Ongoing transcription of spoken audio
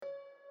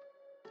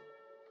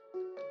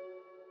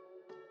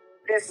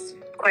This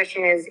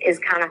question is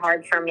kind of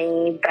hard for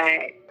me, but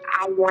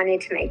I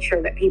wanted to make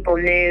sure that people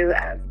knew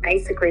of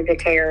basically the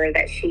terror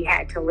that she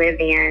had to live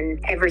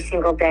in every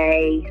single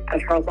day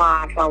of her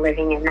life while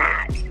living in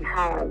that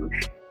home.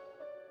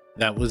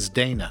 That was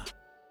Dana,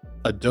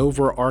 a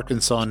Dover,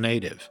 Arkansas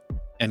native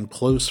and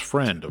close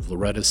friend of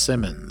Loretta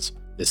Simmons,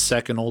 the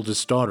second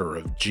oldest daughter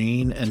of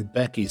Gene and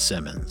Becky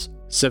Simmons.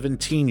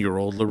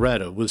 17-year-old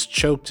Loretta was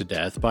choked to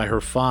death by her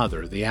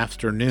father the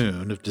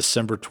afternoon of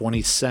December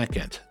 22,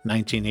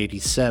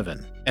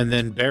 1987, and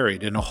then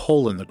buried in a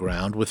hole in the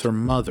ground with her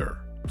mother,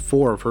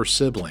 4 of her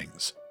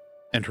siblings,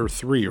 and her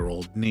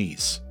 3-year-old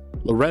niece.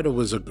 Loretta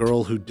was a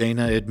girl who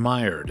Dana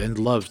admired and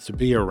loved to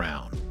be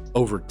around.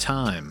 Over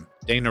time,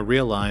 Dana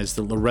realized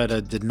that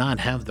Loretta did not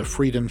have the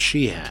freedom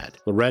she had.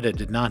 Loretta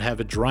did not have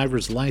a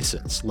driver's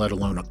license, let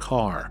alone a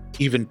car.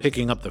 Even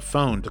picking up the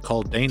phone to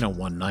call Dana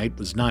one night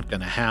was not going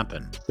to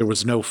happen. There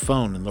was no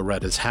phone in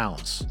Loretta's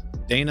house.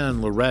 Dana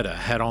and Loretta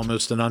had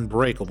almost an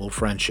unbreakable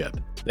friendship.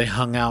 They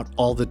hung out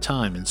all the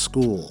time in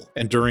school,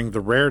 and during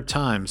the rare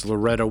times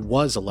Loretta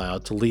was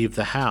allowed to leave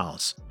the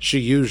house, she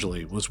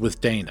usually was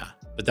with Dana,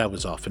 but that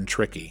was often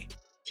tricky.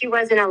 She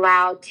wasn't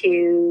allowed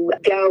to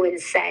go and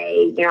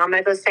say, I'm going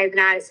to go stay the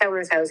night at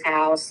so-and-so's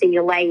house. See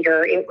you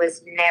later. It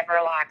was never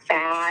like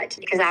that.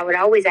 Because I would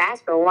always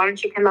ask her, why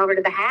don't you come over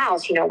to the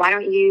house? Why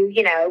don't you,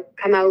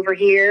 come over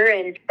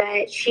here?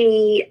 But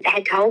she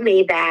had told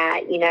me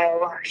that,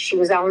 she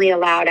was only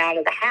allowed out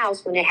of the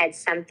house when it had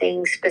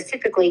something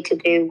specifically to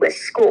do with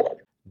school.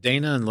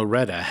 Dana and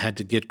Loretta had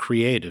to get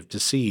creative to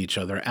see each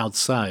other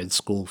outside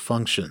school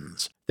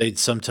functions. They'd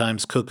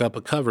sometimes cook up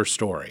a cover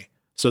story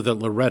so that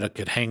Loretta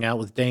could hang out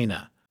with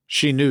Dana.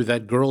 She knew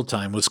that girl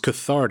time was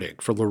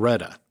cathartic for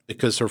Loretta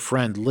because her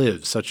friend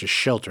lived such a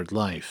sheltered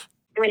life.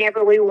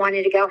 Whenever we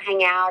wanted to go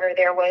hang out, or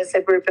there was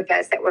a group of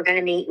us that were going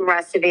to meet in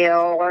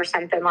Russellville or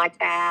something like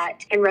that.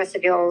 And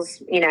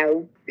Russellville's,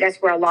 that's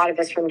where a lot of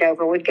us from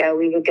Dover would go.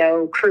 We would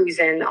go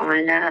cruising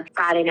on a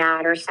Friday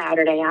night or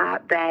Saturday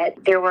night.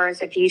 But there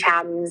was a few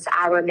times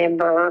I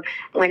remember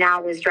when I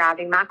was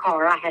driving my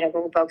car, I had a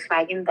little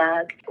Volkswagen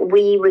Bug.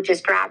 We would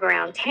just drive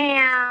around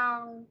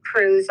town,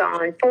 cruise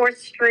on 4th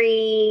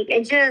Street,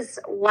 and just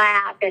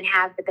laugh and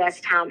have the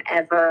best time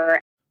ever.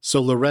 So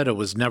Loretta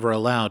was never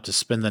allowed to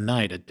spend the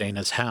night at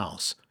Dana's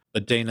house,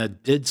 but Dana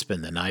did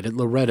spend the night at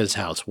Loretta's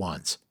house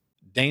once.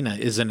 Dana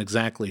isn't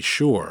exactly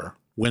sure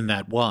when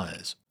that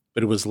was,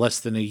 but it was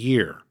less than a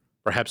year,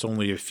 perhaps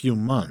only a few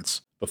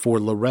months, before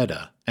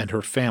Loretta and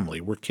her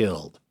family were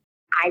killed.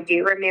 I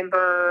do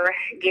remember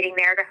getting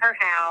there to her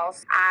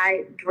house.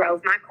 I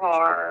drove my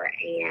car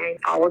and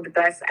followed the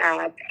bus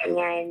up,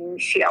 and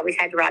she always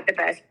had to ride the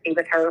bus to be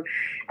with her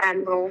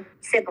little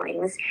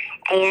siblings.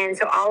 And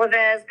so all of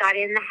us got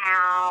in the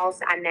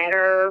house. I met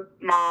her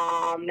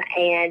mom,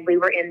 and we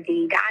were in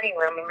the dining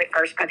room when we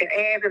first got there.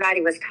 Everybody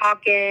was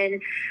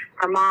talking.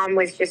 Her mom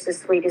was just as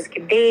sweet as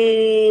could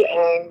be.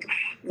 And,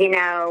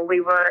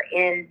 we were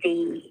in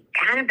the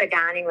kind of a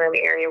dining room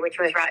area, which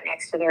was right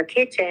next to their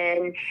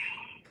kitchen.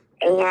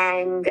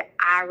 And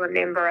I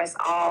remember us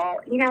all,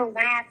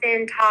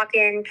 laughing,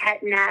 talking,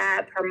 cutting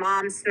up, her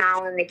mom's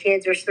smiling, the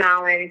kids are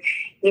smiling,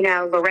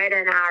 Loretta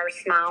and I are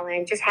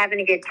smiling, just having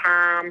a good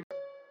time.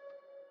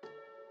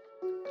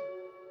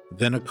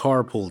 Then a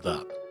car pulled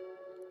up,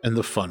 and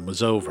the fun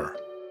was over.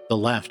 The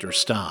laughter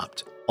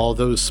stopped. All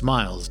those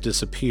smiles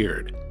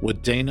disappeared.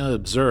 What Dana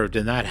observed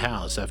in that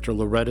house after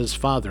Loretta's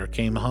father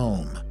came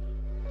home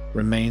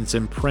remains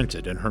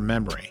imprinted in her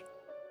memory,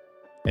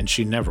 and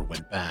she never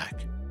went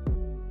back.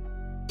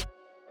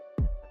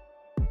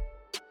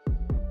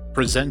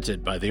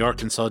 Presented by the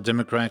Arkansas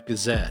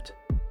Democrat-Gazette,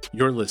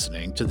 you're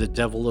listening to The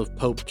Devil of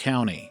Pope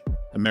County,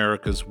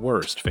 America's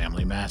worst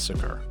family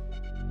massacre.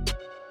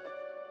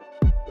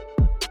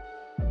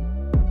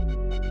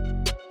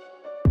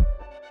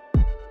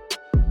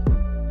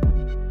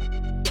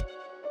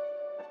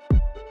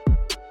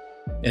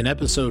 In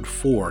episode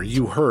 4,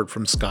 you heard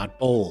from Scott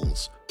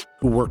Bowles,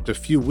 who worked a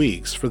few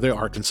weeks for the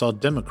Arkansas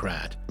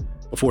Democrat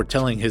before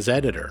telling his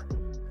editor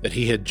that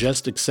he had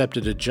just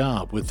accepted a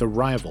job with the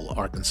rival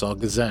Arkansas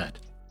Gazette.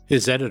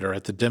 His editor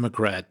at the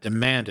Democrat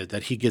demanded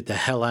that he get the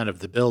hell out of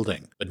the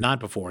building, but not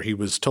before he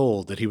was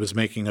told that he was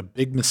making a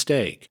big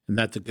mistake and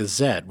that the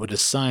Gazette would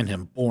assign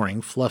him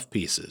boring fluff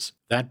pieces.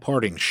 That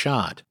parting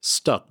shot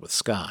stuck with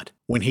Scott.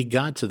 When he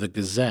got to the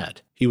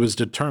Gazette, he was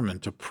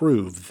determined to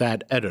prove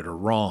that editor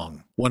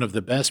wrong. One of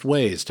the best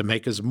ways to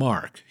make his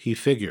mark, he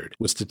figured,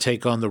 was to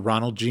take on the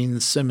Ronald Gene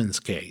Simmons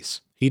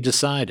case. He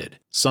decided,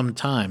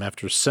 sometime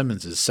after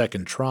Simmons'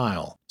 second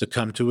trial, to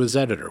come to his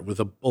editor with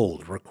a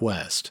bold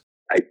request.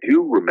 I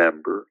do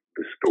remember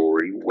the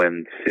story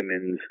when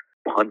Simmons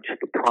punched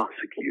the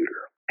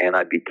prosecutor, and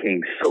I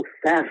became so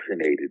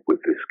fascinated with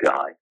this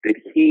guy that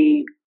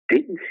he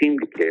didn't seem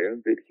to care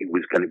that he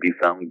was going to be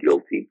found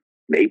guilty,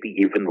 maybe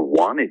even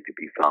wanted to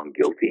be found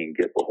guilty and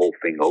get the whole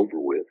thing over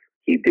with.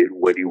 He did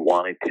what he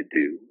wanted to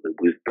do. It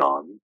was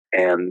done.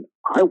 And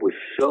I was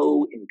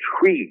so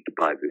intrigued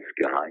by this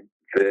guy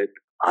that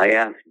I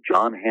asked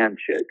John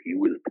Hanchett, he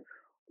was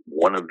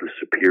one of the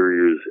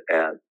superiors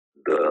at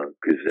the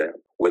Gazette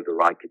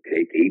whether I could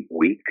take 8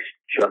 weeks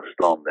just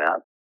on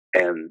that.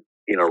 And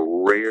in a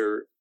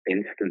rare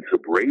instance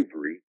of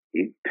bravery,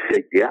 he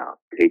said, yeah,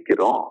 take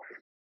it off.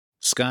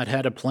 Scott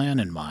had a plan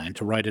in mind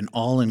to write an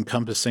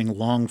all-encompassing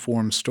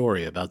long-form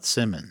story about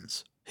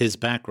Simmons, his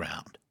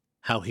background,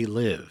 how he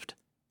lived,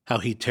 how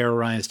he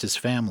terrorized his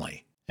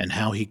family, and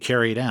how he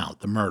carried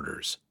out the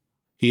murders.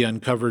 He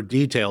uncovered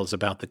details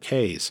about the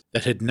case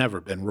that had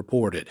never been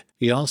reported.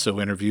 He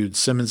also interviewed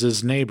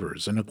Simmons's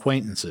neighbors and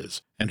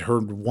acquaintances and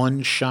heard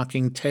one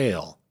shocking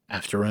tale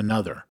after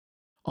another.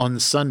 On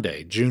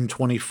Sunday, June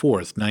 24,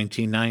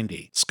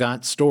 1990,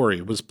 Scott's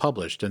story was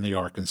published in the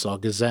Arkansas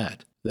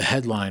Gazette. The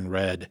headline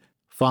read,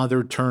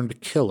 "Father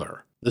Turned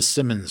Killer, the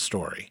Simmons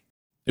Story."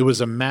 It was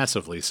a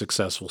massively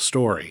successful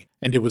story,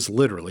 and it was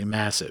literally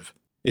massive.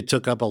 It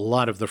took up a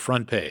lot of the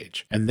front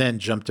page, and then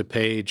jumped to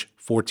page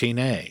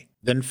 14A,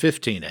 then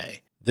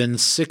 15A, then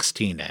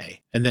 16A,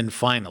 and then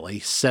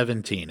finally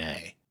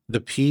 17A. The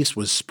piece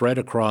was spread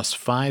across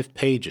 5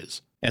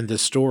 pages, and the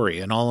story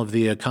and all of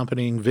the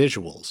accompanying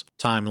visuals,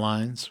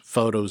 timelines,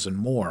 photos, and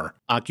more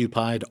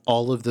occupied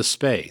all of the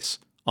space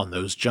on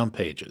those jump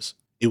pages.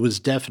 It was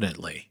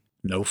definitely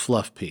no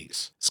fluff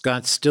piece.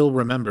 Scott still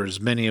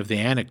remembers many of the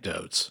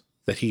anecdotes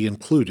that he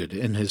included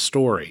in his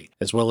story,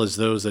 as well as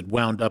those that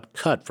wound up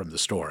cut from the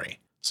story,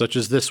 such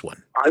as this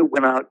one. I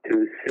went out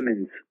to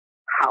Simmons'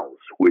 house,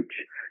 which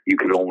you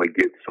could only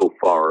get so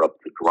far up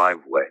the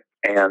driveway,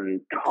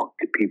 and talked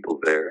to people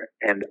there.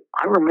 And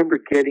I remember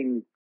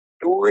getting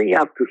story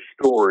after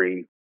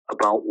story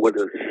about what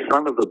a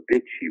son of a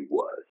bitch he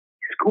was.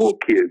 School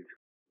kids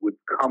would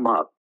come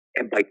up,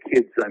 and by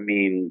kids I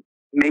mean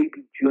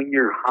maybe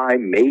junior high,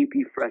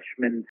 maybe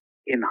freshmen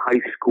in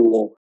high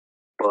school,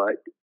 but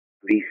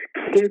these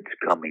kids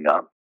coming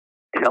up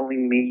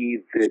telling me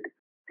that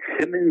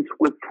Simmons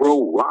would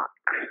throw rocks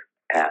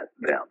at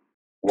them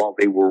while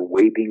they were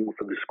waiting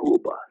for the school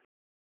bus.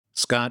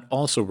 Scott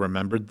also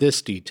remembered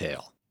this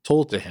detail,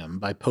 told to him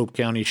by Pope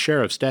County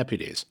Sheriff's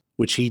deputies,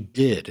 which he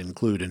did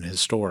include in his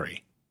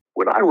story.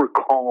 What I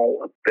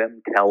recall of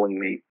them telling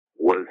me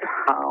was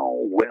how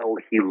well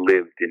he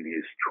lived in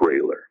his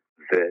trailer,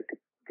 that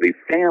the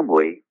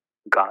family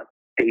got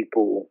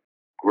staple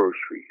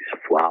groceries,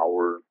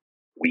 flour,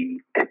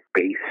 wheat,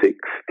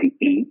 basics to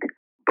eat,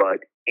 but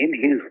in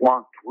his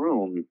locked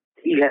room,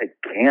 he had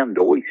canned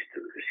oysters.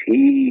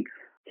 He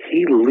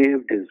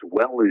lived as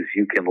well as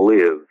you can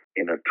live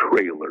in a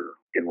trailer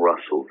in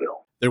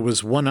Russellville. There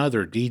was one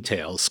other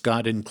detail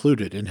Scott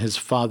included in his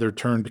Father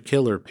Turned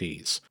Killer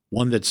piece,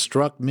 one that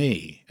struck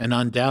me and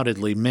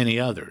undoubtedly many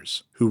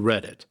others who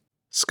read it.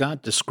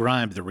 Scott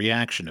described the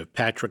reaction of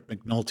Patrick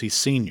McNulty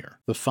Sr.,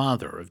 the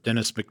father of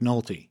Dennis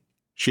McNulty,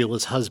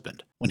 Sheila's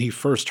husband, when he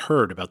first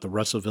heard about the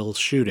Russellville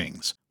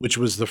shootings, which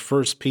was the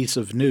first piece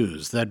of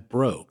news that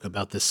broke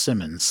about the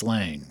Simmons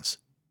slayings.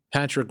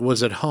 Patrick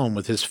was at home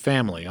with his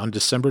family on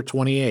December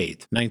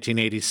 28,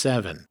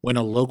 1987, when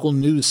a local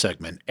news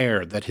segment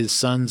aired that his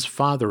son's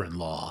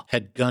father-in-law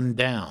had gunned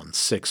down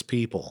 6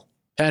 people.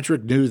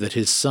 Patrick knew that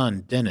his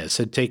son Dennis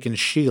had taken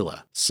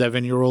Sheila,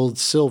 7-year-old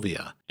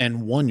Sylvia,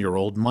 and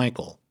 1-year-old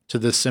Michael to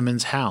the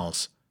Simmons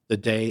house the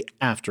day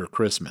after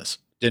Christmas.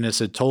 Dennis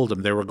had told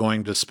him they were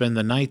going to spend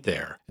the night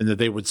there and that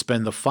they would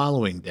spend the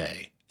following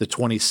day, the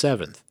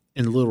 27th,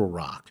 in Little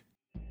Rock.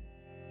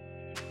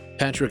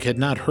 Patrick had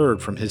not heard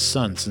from his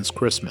son since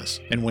Christmas,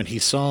 and when he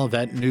saw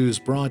that news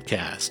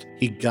broadcast,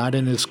 he got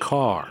in his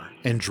car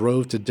and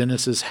drove to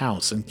Dennis's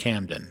house in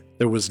Camden.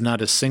 There was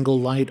not a single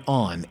light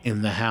on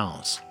in the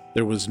house.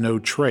 There was no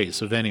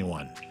trace of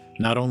anyone.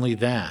 Not only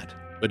that,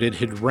 but it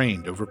had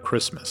rained over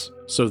Christmas,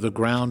 so the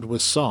ground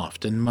was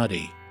soft and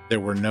muddy.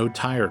 There were no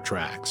tire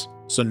tracks,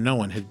 so no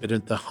one had been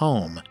at the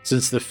home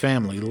since the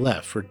family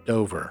left for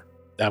Dover.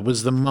 That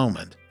was the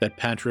moment that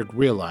Patrick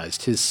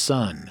realized his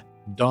son,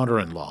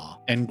 daughter-in-law,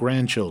 and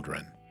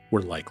grandchildren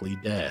were likely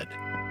dead.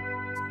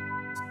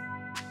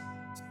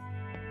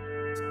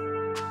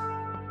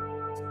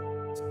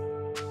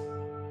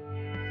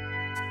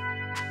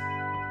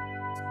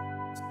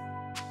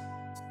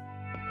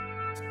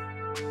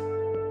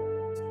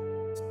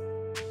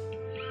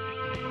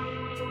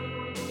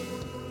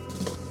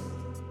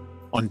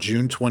 On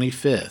June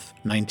 25,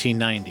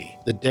 1990,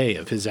 the day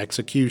of his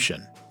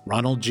execution,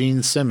 Ronald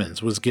Gene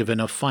Simmons was given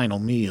a final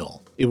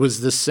meal. It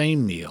was the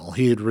same meal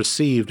he had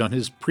received on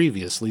his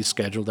previously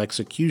scheduled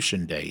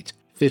execution date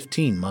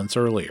 15 months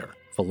earlier: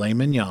 filet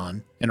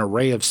mignon, an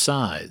array of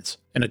sides,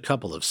 and a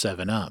couple of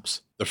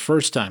 7-Ups. The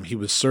first time he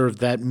was served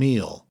that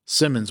meal,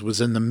 Simmons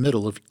was in the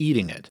middle of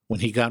eating it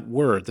when he got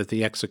word that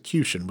the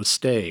execution was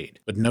stayed,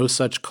 but no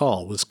such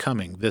call was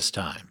coming this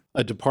time.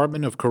 A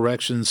Department of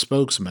Corrections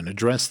spokesman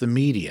addressed the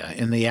media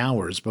in the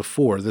hours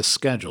before the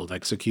scheduled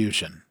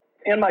execution.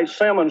 Inmate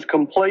Simmons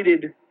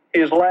completed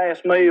his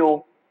last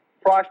meal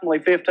approximately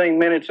 15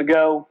 minutes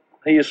ago.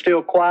 He is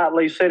still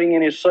quietly sitting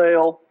in his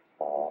cell.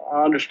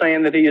 I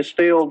understand that he is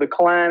still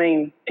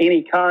declining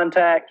any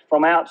contact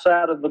from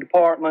outside of the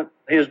department.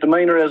 His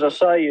demeanor, as I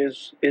say,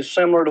 is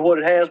similar to what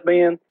it has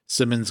been.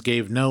 Simmons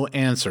gave no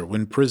answer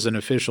when prison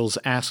officials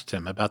asked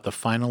him about the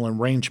final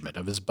arrangement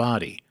of his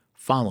body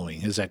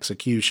following his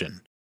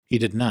execution. He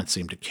did not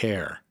seem to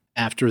care.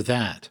 After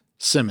that,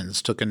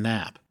 Simmons took a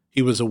nap.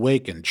 He was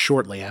awakened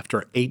shortly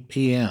after 8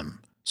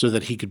 p.m. so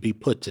that he could be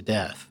put to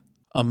death.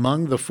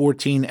 Among the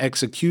 14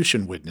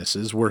 execution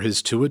witnesses were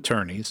his 2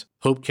 attorneys,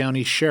 Pope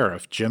County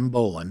Sheriff Jim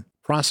Bolin,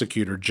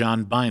 Prosecutor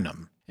John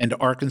Bynum, and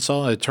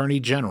Arkansas Attorney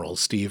General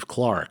Steve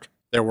Clark.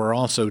 There were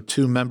also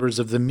 2 members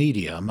of the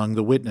media among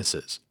the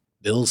witnesses,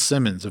 Bill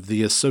Simmons of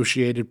the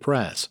Associated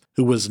Press,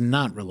 who was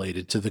not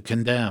related to the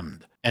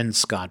condemned, and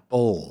Scott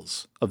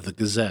Bowles of the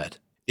Gazette.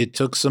 It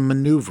took some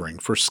maneuvering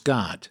for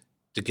Scott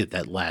to get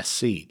that last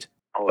seat.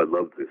 Oh, I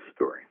love this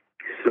story.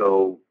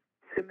 So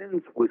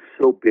Simmons was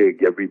so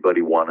big,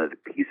 everybody wanted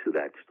a piece of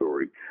that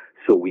story.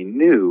 So we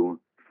knew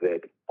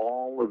that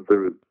all of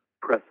the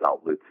press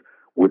outlets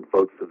would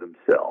vote for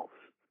themselves.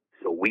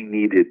 So we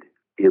needed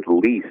at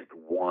least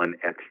one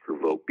extra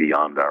vote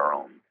beyond our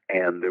own.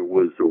 And there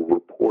was a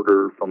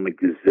reporter from the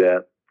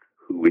Gazette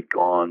who had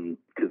gone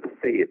to the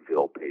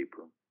Fayetteville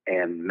paper.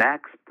 And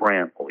Max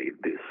Brantley,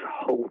 this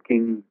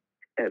hulking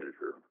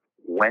editor,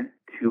 went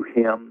to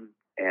him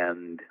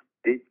and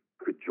did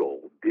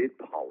cajole, did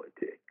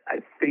politic. I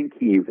think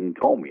he even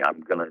told me,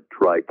 I'm going to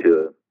try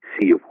to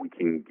see if we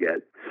can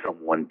get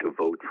someone to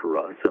vote for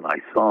us. And I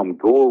saw him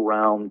go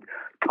around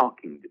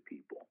talking to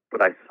people.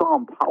 But I saw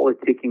him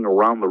politicking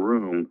around the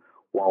room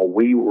while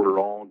we were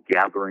all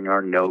gathering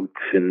our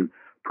notes and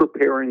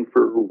preparing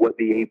for what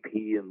the AP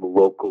and the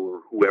local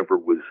or whoever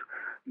was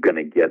going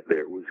to get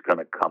there was going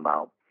to come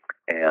out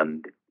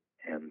and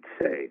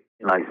say.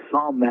 And I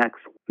saw Max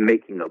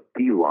making a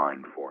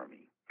beeline for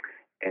me.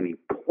 And he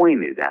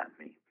pointed at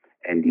me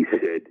and he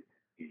said,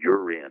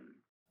 "You're in."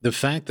 The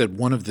fact that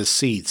one of the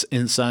seats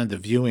inside the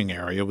viewing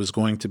area was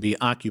going to be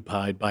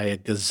occupied by a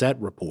Gazette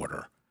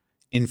reporter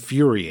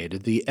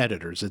infuriated the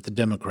editors at the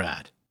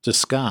Democrat. To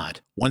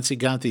Scott, once he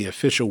got the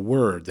official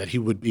word that he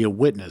would be a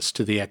witness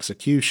to the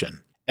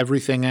execution,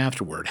 everything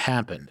afterward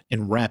happened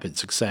in rapid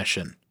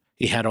succession.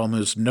 He had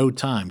almost no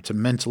time to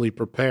mentally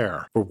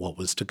prepare for what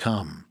was to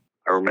come.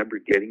 I remember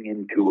getting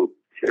into a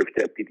sheriff's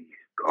deputy's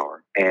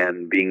car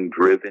and being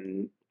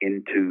driven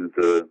into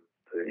the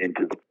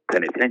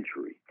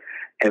penitentiary,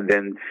 and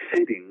then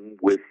sitting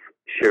with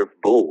Sheriff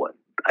Bolin.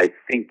 I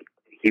think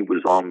he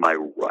was on my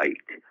right,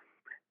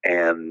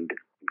 and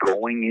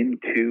going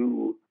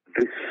into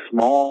this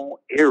small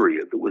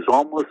area that was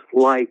almost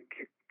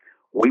like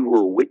we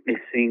were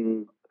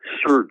witnessing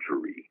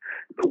surgery,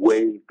 the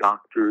way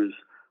doctors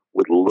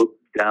would look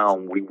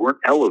down. We weren't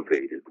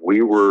elevated.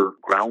 We were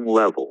ground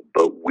level,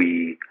 but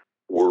we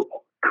were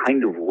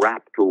kind of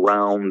wrapped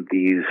around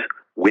these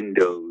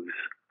windows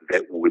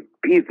that would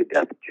be the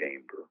death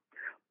chamber.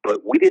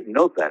 But we didn't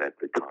know that at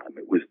the time.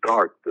 It was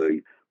dark.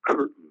 The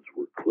curtains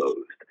were closed.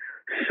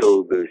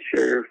 So the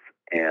sheriff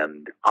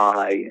and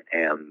I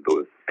and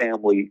the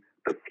family,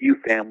 the few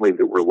family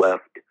that were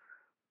left,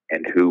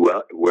 and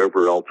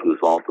whoever else was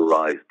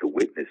authorized to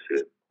witness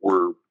it,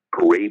 were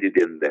paraded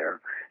in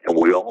there. And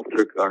we all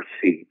took our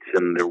seats,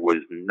 and there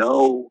was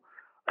no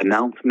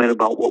announcement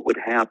about what would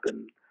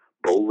happen.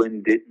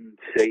 Bolin didn't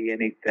say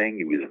anything.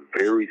 He was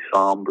very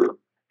somber.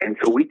 And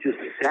so we just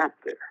sat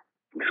there.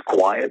 It was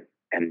quiet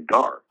and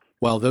dark.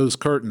 While those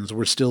curtains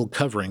were still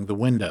covering the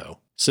window,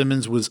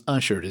 Simmons was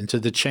ushered into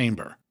the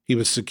chamber. He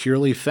was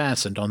securely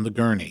fastened on the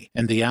gurney,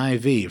 and the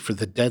IV for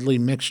the deadly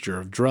mixture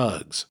of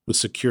drugs was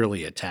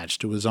securely attached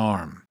to his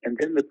arm. And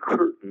then the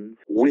curtains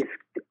whisked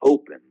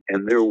open,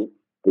 and there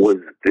was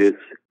this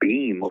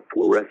beam of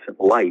fluorescent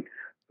light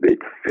that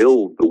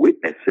filled the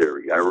witness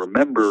area. I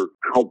remember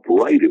how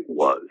bright it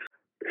was.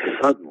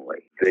 Suddenly,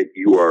 that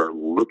you are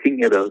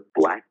looking at a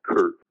black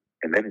curtain,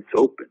 and then it's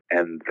open,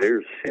 and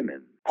there's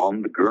Simmons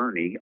on the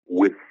gurney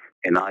with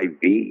an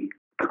IV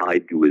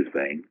tied to his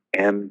vein,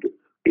 and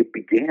it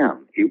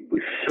began. It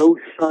was so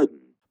sudden.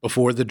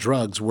 Before the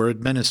drugs were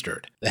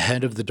administered, the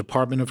head of the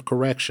Department of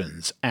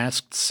Corrections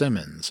asked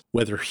Simmons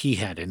whether he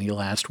had any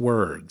last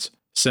words.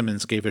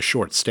 Simmons gave a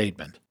short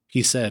statement.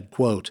 He said,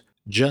 quote,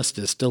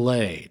 "Justice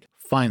delayed,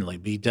 finally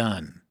be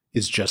done,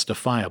 is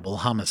justifiable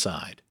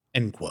homicide,"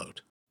 end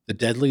quote. The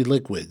deadly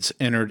liquids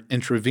entered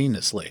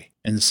intravenously,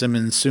 and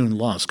Simmons soon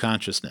lost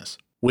consciousness.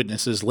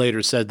 Witnesses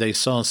later said they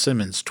saw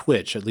Simmons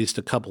twitch at least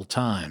a couple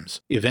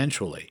times.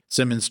 Eventually,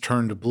 Simmons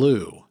turned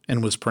blue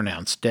and was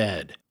pronounced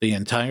dead. The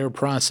entire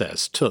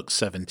process took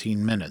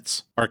 17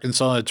 minutes.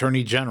 Arkansas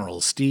Attorney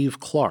General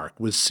Steve Clark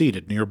was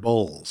seated near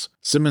Bowles.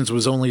 Simmons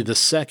was only the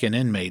second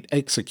inmate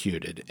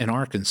executed in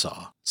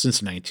Arkansas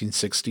since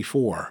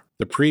 1964.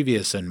 The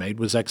previous inmate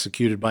was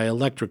executed by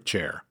electric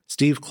chair.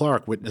 Steve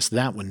Clark witnessed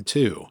that one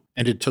too,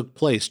 and it took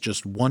place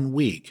just 1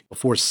 week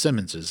before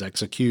Simmons's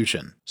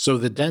execution. So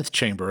the death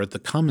chamber at the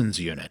Cummins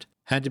unit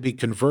had to be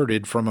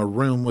converted from a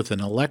room with an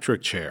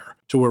electric chair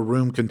to a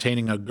room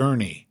containing a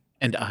gurney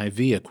and IV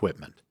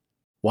equipment.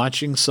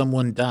 Watching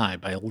someone die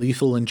by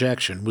lethal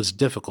injection was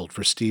difficult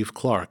for Steve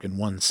Clark in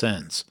one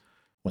sense.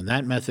 When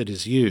that method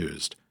is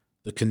used,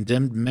 the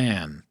condemned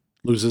man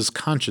loses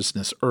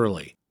consciousness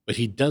early, but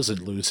he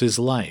doesn't lose his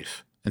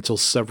life until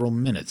several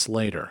minutes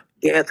later.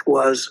 Death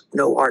was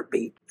no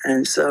heartbeat.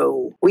 And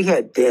so we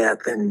had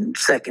death in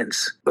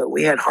seconds, but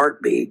we had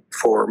heartbeat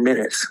for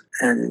minutes.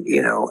 And,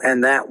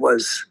 and that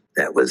was,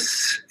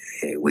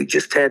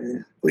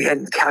 we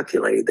hadn't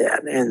calculated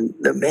that. And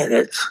the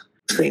minutes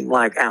seemed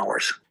like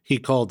hours. He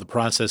called the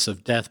process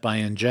of death by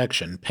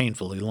injection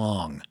painfully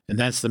long, and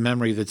that's the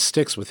memory that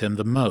sticks with him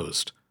the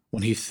most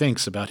when he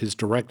thinks about his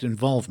direct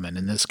involvement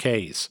in this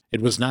case.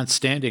 It was not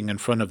standing in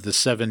front of the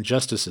 7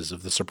 justices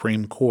of the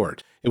Supreme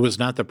Court. It was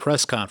not the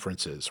press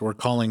conferences or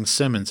calling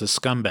Simmons a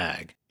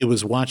scumbag. It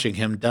was watching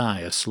him die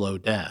a slow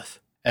death.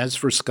 As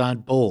for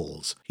Scott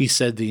Bowles, he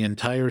said the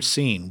entire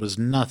scene was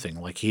nothing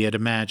like he had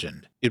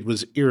imagined. It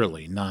was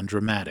eerily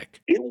non-dramatic.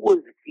 It was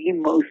the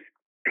most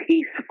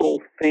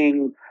peaceful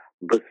thing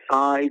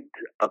besides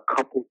a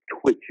couple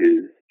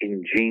twitches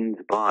in Gene's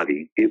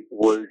body. It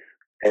was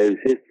as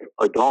if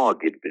a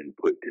dog had been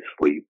put to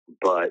sleep,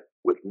 but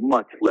with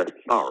much less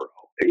sorrow.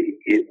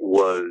 It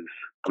was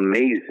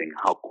amazing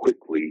how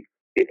quickly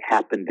it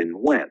happened and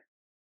went.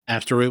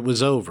 After it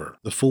was over,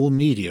 the full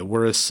media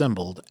were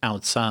assembled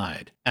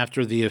outside.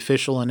 After the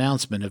official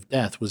announcement of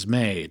death was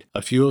made,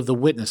 a few of the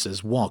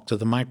witnesses walked to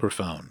the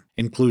microphone,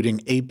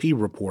 including AP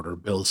reporter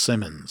Bill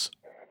Simmons.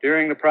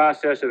 During the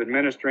process of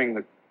administering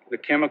the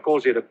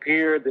chemicals, it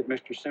appeared that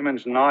Mr.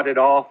 Simmons nodded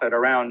off at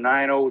around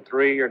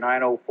 9:03 or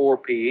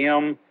 9:04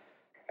 p.m.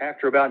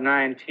 After about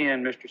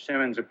 9:10, Mr.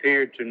 Simmons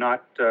appeared to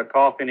not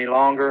cough any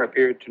longer,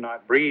 appeared to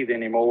not breathe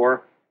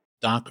anymore.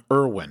 Doc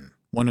Irwin,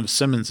 one of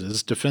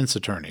Simmons's defense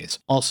attorneys,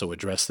 also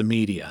addressed the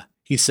media.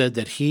 He said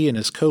that he and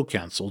his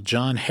co-counsel,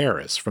 John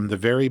Harris, from the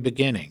very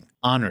beginning,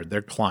 honored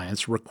their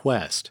client's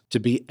request to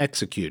be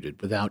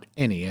executed without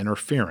any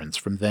interference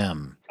from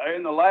them.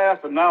 In the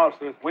last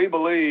analysis, we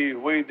believe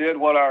we did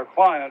what our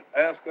client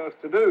asked us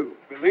to do,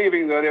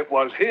 believing that it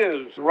was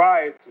his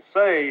right to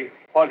say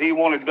what he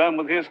wanted done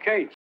with his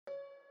case.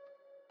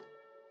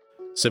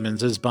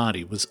 Simmons's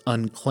body was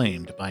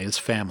unclaimed by his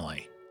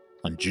family.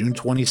 On June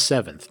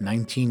 27,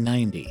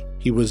 1990,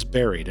 he was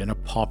buried in a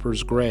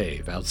pauper's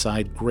grave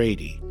outside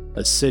Grady,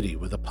 a city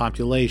with a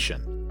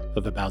population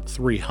of about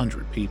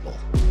 300 people.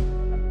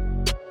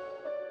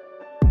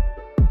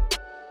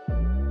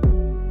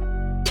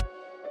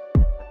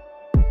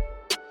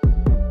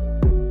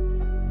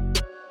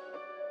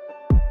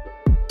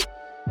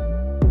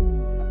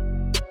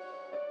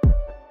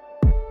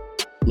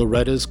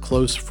 Loretta's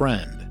close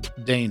friend,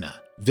 Dana,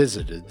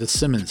 visited the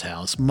Simmons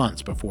house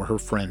months before her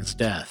friend's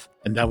death,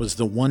 and that was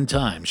the one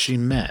time she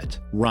met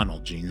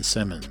Ronald Gene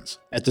Simmons.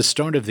 At the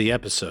start of the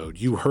episode,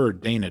 you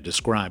heard Dana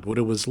describe what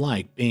it was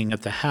like being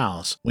at the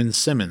house when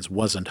Simmons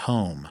wasn't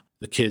home.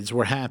 The kids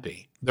were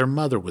happy. Their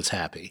mother was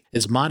happy.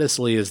 As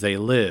modestly as they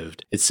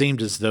lived, it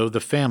seemed as though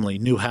the family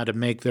knew how to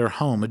make their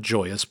home a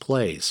joyous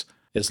place,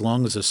 as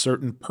long as a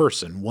certain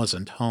person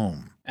wasn't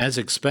home. As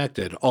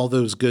expected, all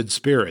those good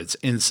spirits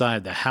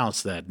inside the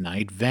house that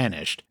night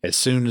vanished as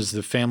soon as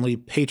the family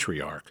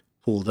patriarch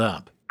pulled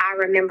up. I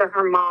remember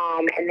her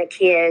mom and the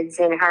kids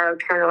and her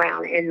turn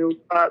around and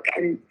look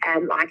and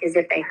like as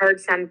if they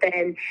heard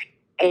something,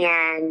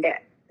 and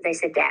they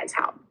said, "Dad's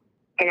home."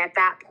 And at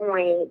that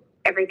point,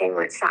 everything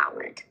went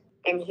silent.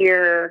 And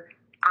here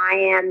I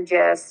am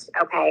just,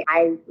 okay,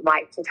 I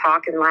like to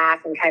talk and laugh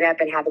and cut up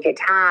and have a good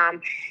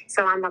time.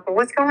 So I'm like, well,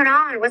 what's going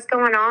on? What's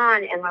going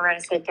on? And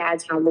Loretta said,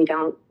 "Dad's home. We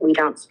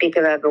don't speak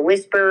of a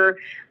whisper.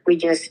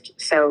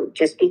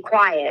 Just be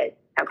quiet.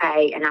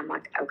 Okay." And I'm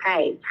like,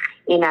 okay,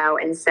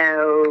 and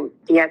so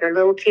the other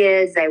little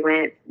kids, they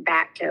went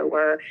back to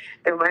where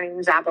the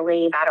rooms, I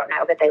believe, I don't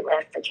know, but they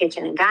left the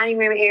kitchen and dining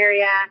room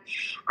area.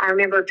 I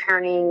remember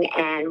turning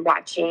and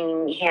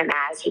watching him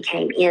as he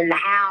came in the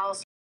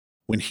house.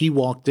 When he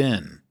walked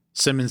in,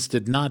 Simmons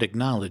did not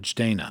acknowledge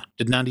Dana,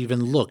 did not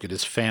even look at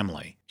his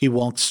family. He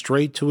walked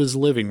straight to his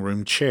living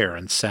room chair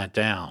and sat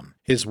down.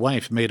 His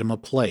wife made him a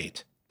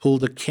plate,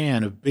 pulled a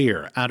can of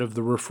beer out of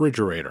the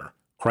refrigerator,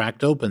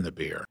 cracked open the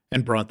beer,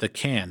 and brought the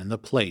can and the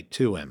plate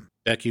to him.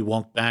 Becky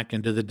walked back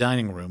into the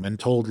dining room and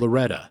told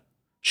Loretta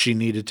she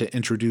needed to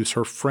introduce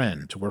her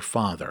friend to her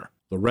father.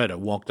 Loretta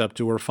walked up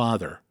to her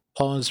father,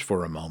 paused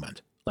for a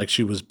moment, like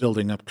she was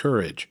building up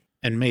courage,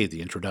 and made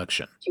the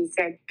introduction. She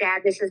said,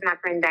 "Dad, this is my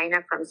friend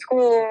Dana from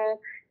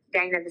school.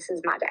 Dana, this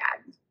is my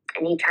dad."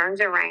 And he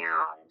turns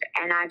around,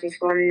 and I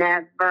just will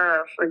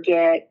never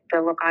forget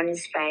the look on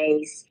his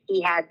face.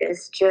 He had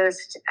this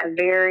just a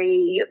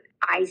very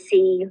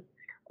icy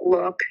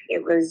look.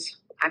 It was,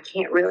 I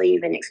can't really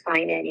even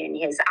explain it, in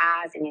his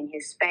eyes and in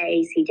his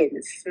face. He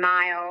didn't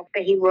smile,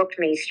 but he looked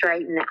me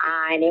straight in the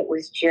eye, and it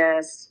was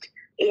just,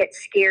 it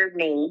scared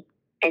me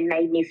and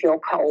made me feel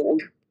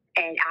cold.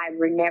 And I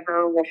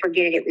never will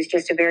forget it. It was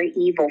just a very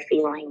evil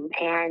feeling.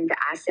 And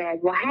I said,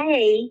 "Well,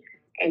 hey."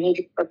 And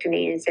he looked at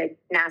me and said,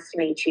 "Nice to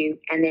meet you."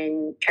 And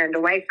then turned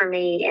away from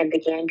me and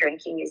began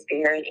drinking his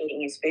beer and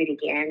eating his food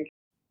again.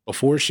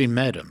 Before she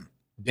met him,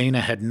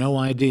 Dana had no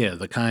idea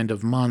the kind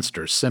of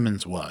monster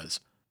Simmons was,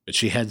 but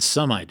she had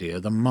some idea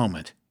the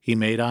moment he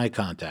made eye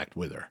contact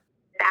with her.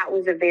 That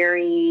was a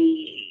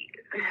very,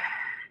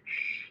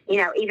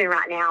 even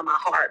right now my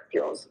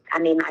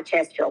my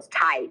chest feels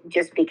tight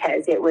just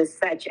because it was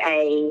such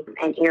an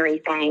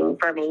eerie thing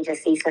for me to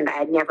see somebody.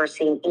 I'd never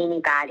seen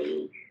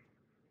anybody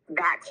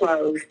that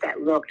close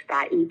that looked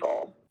that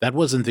evil. That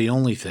wasn't the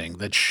only thing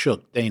that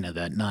shook Dana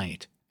that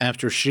night.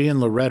 After she and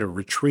Loretta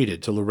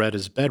retreated to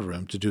Loretta's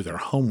bedroom to do their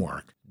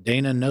homework,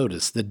 Dana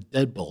noticed the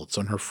deadbolts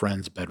on her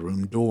friend's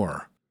bedroom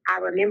door. I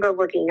remember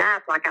looking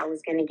up like I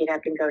was going to get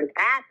up and go to the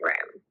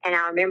bathroom. And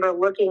I remember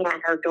looking at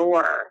her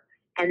door,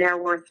 and there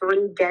were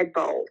 3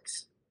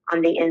 deadbolts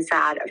on the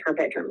inside of her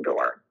bedroom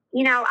door.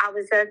 I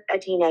was a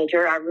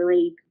teenager. I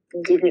really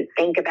didn't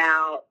think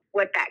about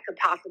what that could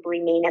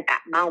possibly mean at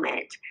that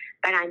moment,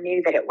 but I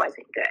knew that it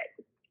wasn't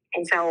good.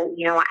 And so,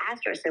 I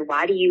asked her, I said,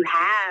 why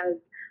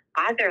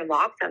are there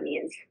locks on the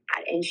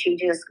inside? And she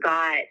just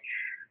got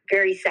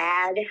very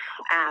sad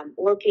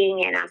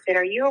looking, and I said,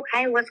 are you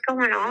okay? What's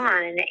going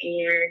on?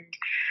 And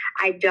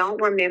I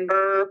don't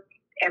remember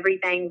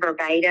everything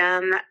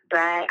verbatim,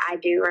 but I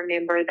do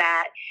remember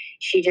that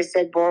she just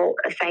said, well,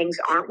 things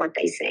aren't what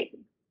they seem.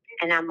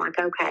 And I'm like,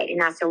 okay.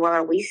 And I said, well,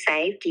 are we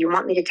safe? Do you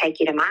want me to take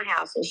you to my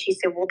house? And she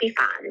said, we'll be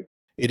fine.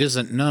 It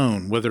isn't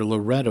known whether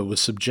Loretta was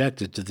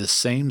subjected to the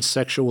same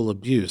sexual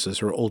abuse as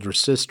her older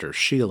sister,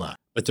 Sheila,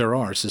 but there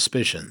are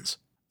suspicions.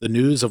 The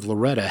news of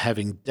Loretta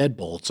having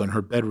deadbolts on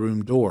her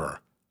bedroom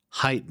door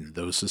heightened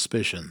those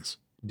suspicions.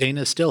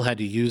 Dana still had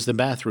to use the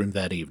bathroom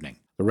that evening.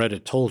 Loretta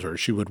told her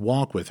she would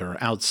walk with her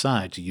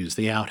outside to use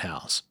the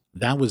outhouse.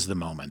 That was the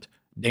moment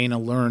Dana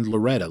learned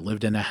Loretta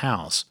lived in a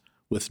house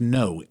with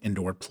no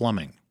indoor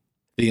plumbing.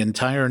 The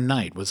entire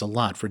night was a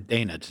lot for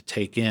Dana to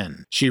take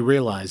in. She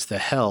realized the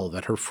hell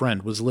that her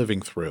friend was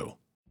living through.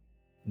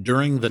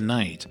 During the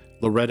night,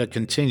 Loretta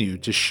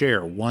continued to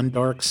share one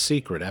dark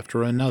secret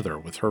after another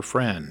with her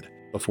friend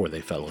before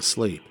they fell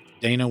asleep.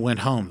 Dana went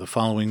home the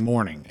following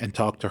morning and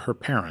talked to her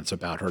parents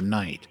about her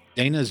night.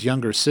 Dana's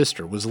younger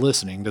sister was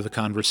listening to the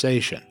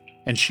conversation,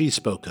 and she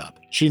spoke up.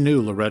 She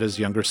knew Loretta's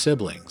younger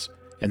siblings,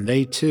 and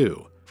they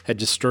too had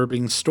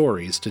disturbing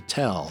stories to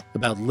tell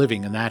about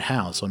living in that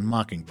house on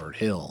Mockingbird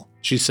Hill.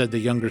 She said the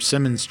younger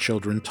Simmons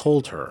children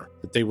told her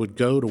that they would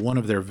go to one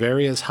of their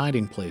various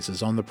hiding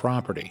places on the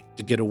property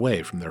to get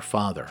away from their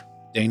father.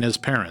 Dana's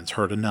parents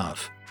heard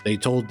enough. They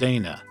told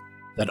Dana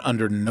that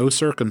under no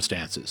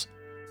circumstances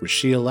was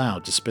she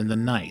allowed to spend the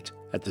night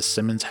at the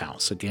Simmons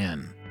house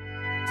again.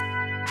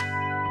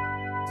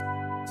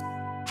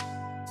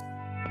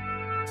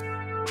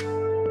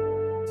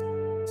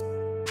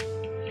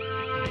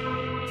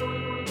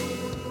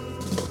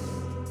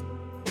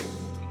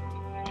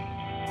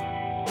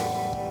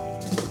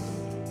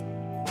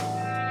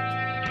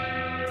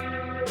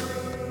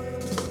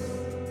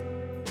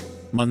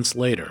 Months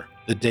later,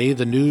 the day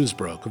the news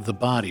broke of the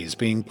bodies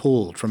being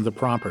pulled from the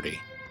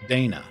property,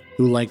 Dana,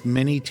 who like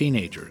many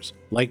teenagers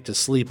liked to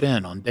sleep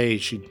in on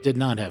days she did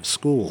not have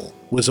school,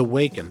 was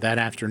awakened that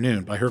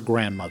afternoon by her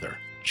grandmother.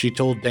 She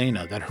told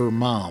Dana that her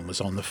mom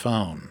was on the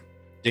phone.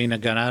 Dana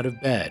got out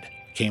of bed,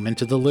 came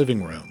into the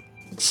living room,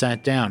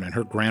 sat down in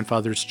her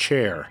grandfather's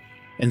chair,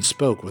 and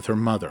spoke with her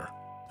mother,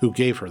 who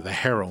gave her the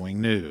harrowing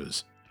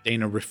news.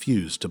 Dana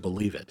refused to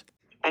believe it.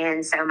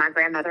 And so my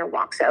grandmother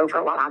walks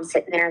over while I'm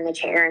sitting there in the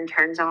chair and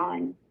turns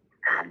on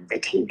the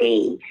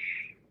TV.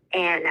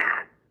 And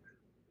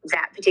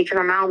that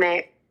particular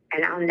moment,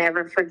 and I'll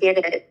never forget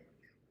it,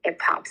 it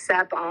pops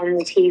up on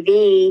the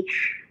TV,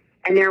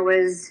 and there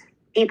was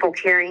people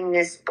carrying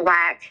this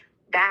black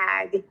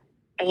bag,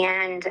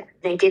 and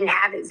they didn't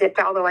have it zipped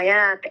all the way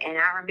up. And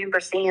I remember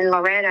seeing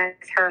Loretta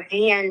with her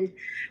hand,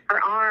 her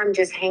arm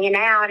just hanging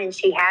out, and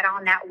she had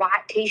on that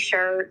white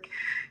T-shirt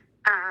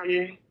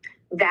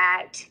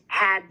that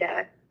had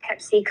the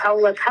Pepsi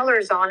Cola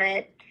colors on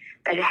it,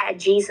 but it had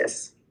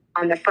Jesus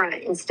on the front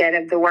instead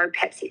of the word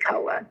Pepsi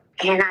Cola.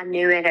 And I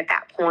knew it at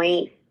that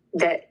point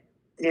that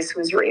this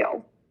was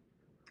real.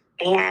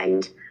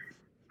 And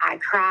I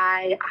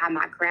cried.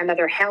 My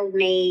grandmother held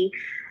me.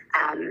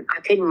 I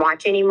couldn't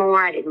watch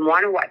anymore. I didn't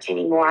want to watch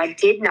anymore. I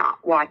did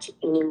not watch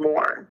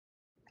anymore.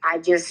 I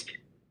just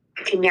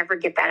could never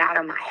get that out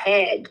of my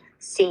head,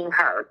 seeing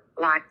her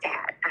like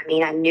that. I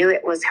mean, I knew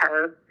it was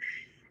her.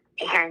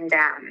 And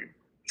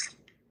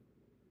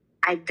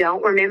I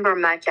don't remember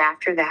much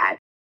after that.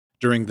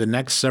 During the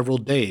next several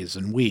days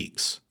and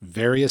weeks,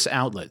 various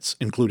outlets,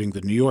 including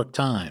the New York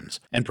Times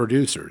and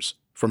producers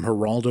from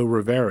Geraldo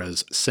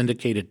Rivera's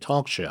syndicated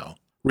talk show,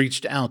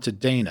 reached out to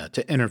Dana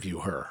to interview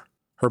her.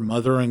 Her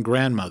mother and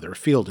grandmother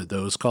fielded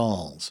those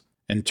calls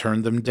and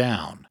turned them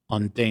down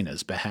on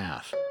Dana's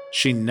behalf.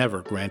 She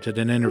never granted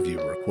an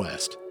interview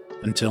request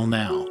until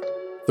now,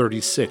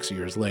 36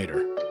 years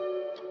later.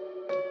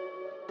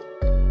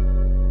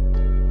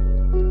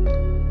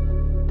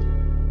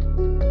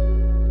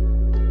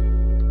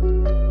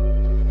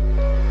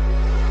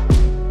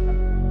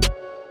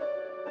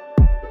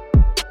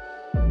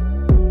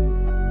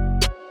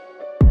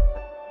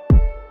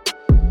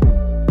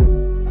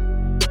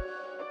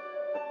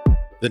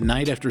 The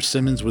night after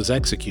Simmons was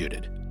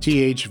executed,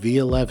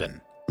 THV-11,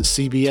 the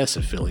CBS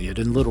affiliate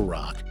in Little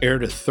Rock,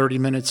 aired a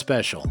 30-minute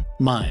special,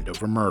 Mind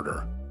Over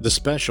Murder. The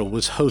special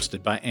was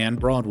hosted by Ann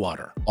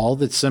Broadwater. All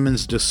that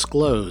Simmons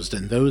disclosed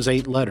in those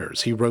 8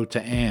 letters he wrote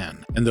to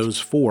Ann and those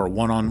 4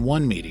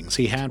 one-on-one meetings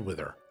he had with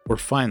her were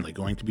finally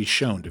going to be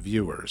shown to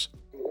viewers.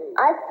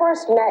 I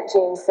first met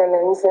Gene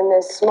Simmons in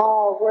this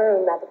small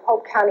room at the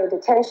Polk County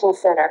Detention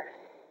Center.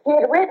 He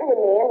had written to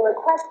me and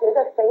requested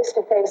a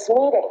face-to-face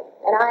meeting,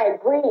 and I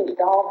agreed,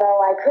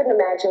 although I couldn't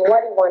imagine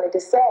what he wanted to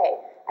say.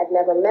 I'd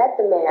never met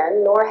the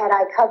man, nor had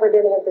I covered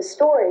any of the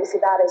stories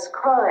about his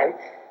crime.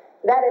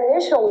 That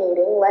initial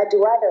meeting led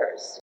to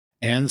others.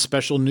 Ann's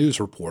special news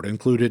report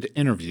included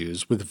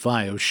interviews with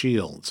Vi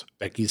O'Shields,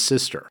 Becky's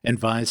sister, and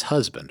Vi's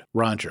husband,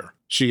 Roger.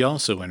 She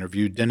also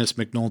interviewed Dennis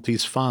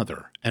McNulty's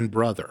father and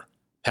brother,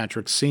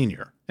 Patrick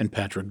Sr. and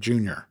Patrick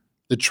Jr.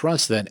 The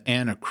trust that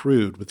Ann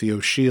accrued with the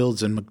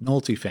O'Shields and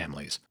McNulty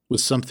families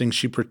was something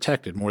she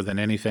protected more than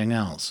anything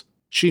else.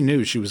 She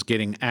knew she was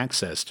getting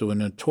access to a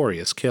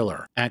notorious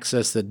killer,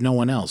 access that no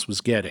one else was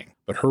getting.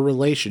 But her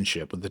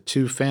relationship with the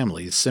 2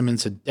 families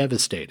Simmons had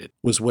devastated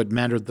was what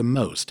mattered the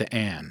most to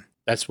Ann.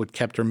 That's what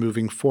kept her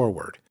moving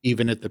forward,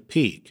 even at the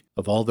peak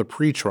of all the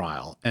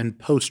pretrial and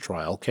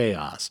post-trial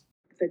chaos.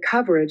 The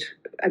coverage,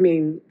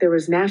 there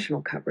was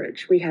national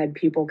coverage. We had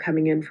people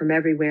coming in from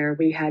everywhere.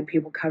 We had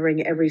people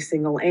covering every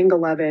single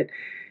angle of it.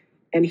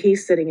 And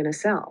he's sitting in a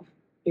cell,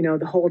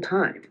 the whole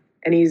time.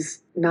 And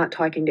he's not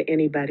talking to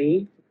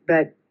anybody.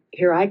 But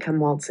here I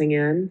come waltzing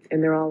in,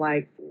 and they're all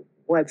like,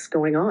 what's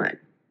going on?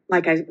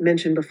 Like I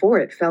mentioned before,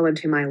 it fell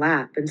into my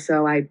lap. And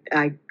so I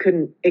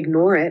couldn't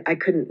ignore it. I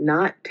couldn't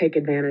not take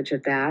advantage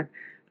of that.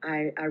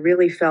 I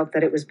really felt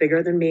that it was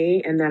bigger than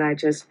me, and that I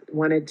just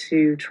wanted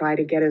to try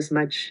to get as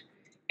much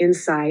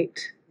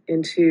insight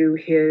into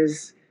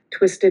his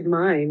twisted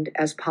mind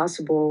as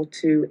possible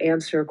to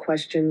answer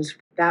questions.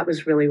 That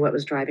was really what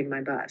was driving my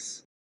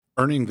bus.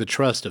 Earning the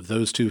trust of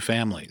those 2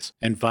 families,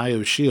 and Vi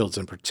O'Shields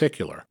in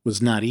particular,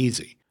 was not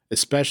easy,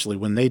 especially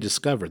when they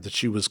discovered that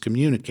she was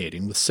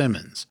communicating with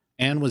Simmons.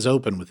 Ann was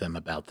open with them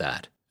about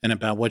that, and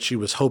about what she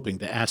was hoping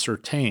to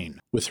ascertain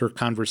with her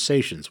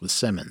conversations with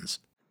Simmons.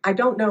 I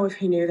don't know if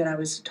he knew that I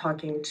was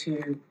talking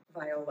to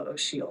Viola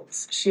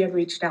O'Shields. She had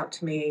reached out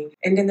to me,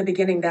 and in the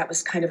beginning that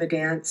was kind of a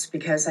dance,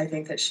 because I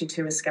think that she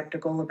too was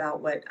skeptical about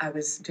what I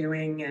was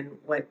doing and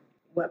what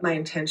my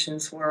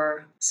intentions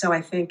were. So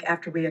I think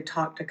after we had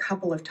talked a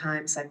couple of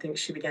times, I think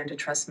she began to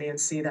trust me and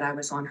see that I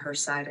was on her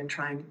side and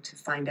trying to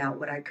find out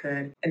what I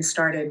could, and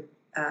started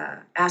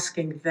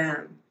asking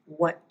them,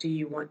 what do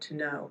you want to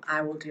know?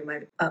 I will do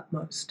my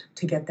utmost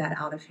to get that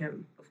out of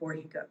him before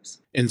he goes.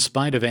 In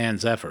spite of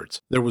Ann's efforts,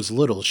 there was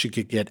little she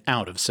could get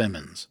out of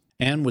Simmons.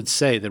 Ann would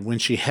say that when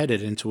she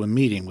headed into a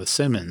meeting with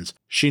Simmons,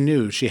 she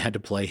knew she had to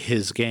play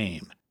his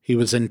game. He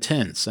was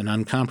intense and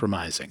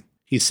uncompromising.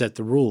 He set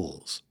the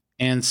rules.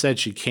 Ann said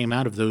she came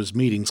out of those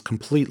meetings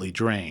completely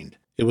drained.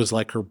 It was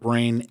like her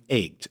brain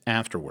ached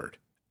afterward.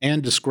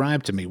 Ann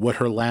described to me what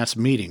her last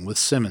meeting with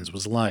Simmons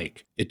was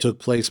like. It took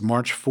place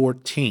March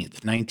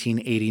 14th,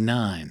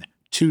 1989,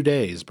 2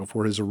 days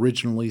before his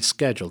originally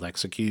scheduled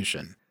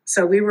execution.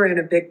 So we were in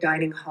a big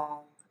dining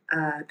hall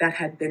that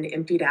had been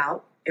emptied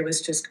out. It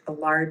was just a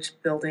large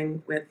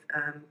building with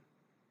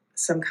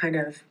some kind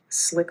of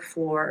slick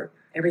floor.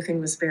 Everything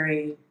was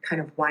very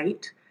kind of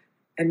white.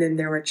 And then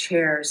there were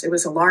chairs. It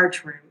was a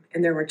large room,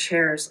 and there were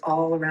chairs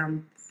all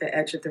around the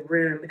edge of the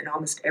room, and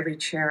almost every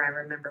chair I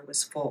remember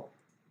was full.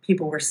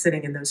 People were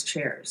sitting in those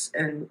chairs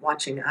and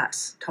watching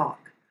us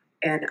talk.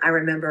 And I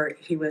remember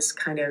he was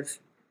kind of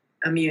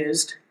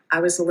amused. I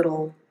was a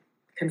little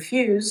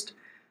confused,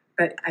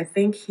 but I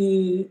think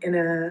he, in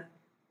a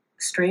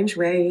strange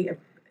way,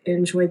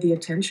 enjoyed the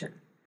attention.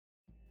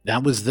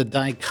 That was the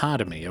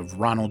dichotomy of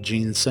Ronald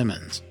Gene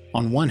Simmons.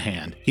 On one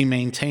hand, he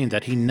maintained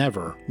that he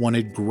never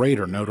wanted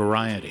greater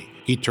notoriety.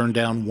 He turned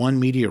down one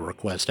media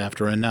request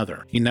after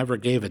another. He never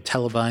gave a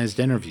televised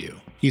interview.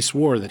 He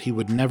swore that he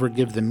would never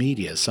give the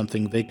media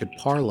something they could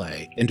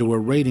parlay into a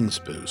ratings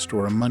boost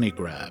or a money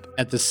grab.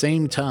 At the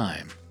same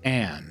time,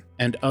 Ann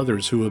and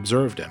others who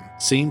observed him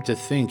seemed to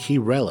think he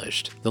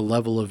relished the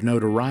level of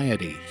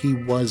notoriety he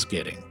was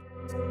getting.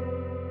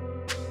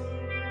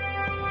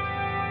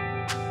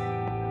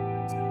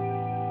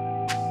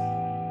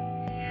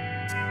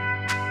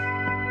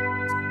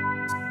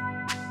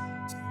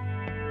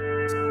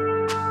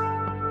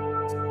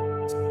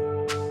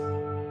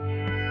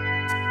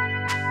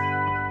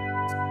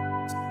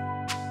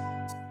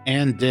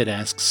 Ann did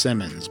ask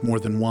Simmons more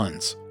than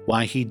once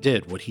why he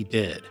did what he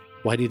did.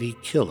 Why did he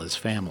kill his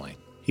family?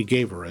 He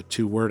gave her a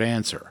 2-word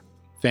answer: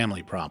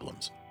 family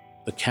problems.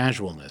 The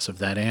casualness of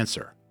that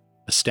answer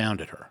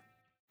astounded her.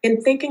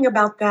 In thinking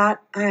about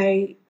that,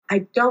 I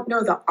don't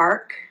know the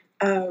arc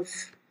of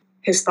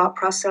his thought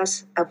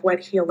process of what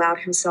he allowed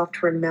himself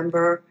to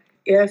remember.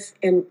 If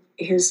in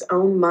his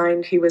own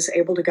mind he was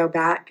able to go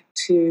back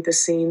to the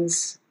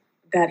scenes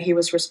that he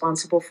was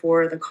responsible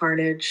for, the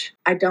carnage,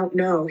 I don't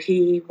know.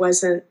 It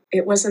wasn't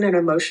an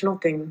emotional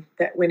thing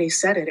that when he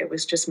said it, it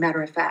was just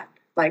matter of fact.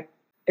 Like,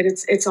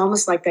 It's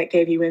almost like that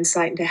gave you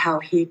insight into how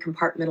he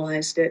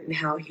compartmentalized it and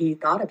how he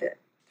thought of it.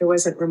 There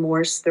wasn't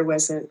remorse. There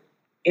wasn't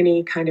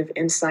any kind of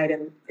insight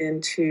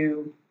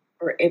into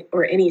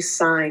or any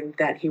sign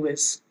that he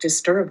was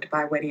disturbed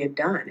by what he had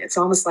done. It's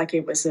almost like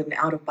it was an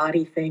out of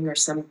body thing or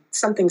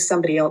something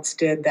somebody else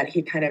did that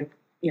he kind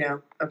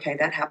of, okay,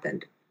 that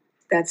happened.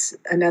 That's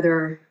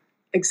another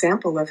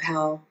example of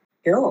how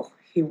ill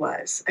he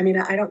was. I mean,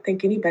 I don't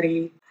think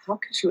how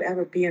could you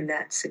ever be in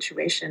that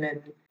situation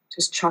and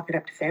just chalk it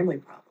up to family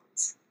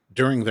problems?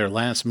 During their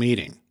last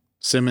meeting,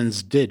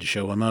 Simmons did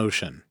show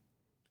emotion.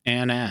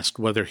 Anne asked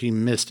whether he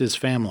missed his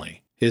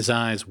family. His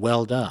eyes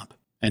welled up,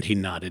 and he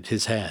nodded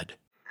his head.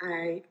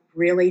 I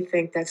really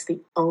think that's the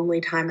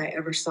only time I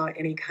ever saw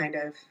any kind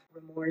of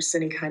remorse,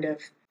 any kind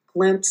of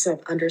glimpse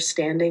of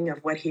understanding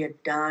of what he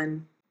had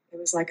done. It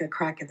was like a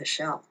crack in the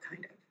shell,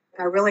 kind of.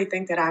 I really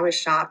think that I was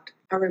shocked.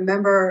 I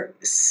remember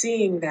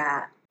seeing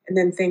that and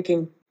then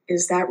thinking,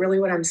 is that really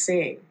what I'm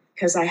seeing?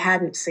 Because I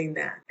hadn't seen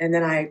that. And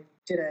then I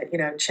did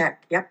a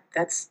check. Yep,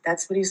 that's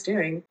what he's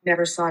doing.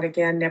 Never saw it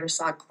again, never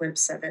saw a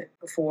glimpse of it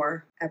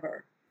before,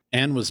 ever.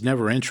 Anne was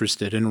never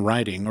interested in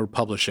writing or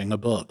publishing a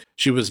book.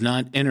 She was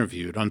not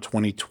interviewed on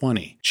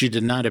 2020. She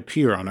did not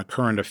appear on A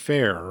Current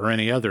Affair or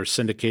any other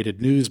syndicated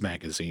news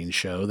magazine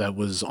show that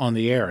was on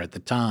the air at the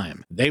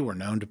time. They were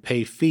known to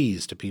pay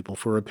fees to people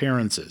for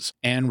appearances.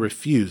 Anne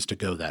refused to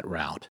go that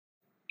route.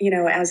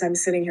 As I'm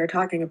sitting here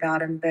talking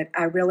about him, but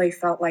I really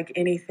felt like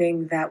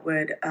anything that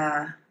would,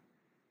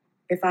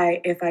 if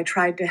I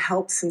tried to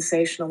help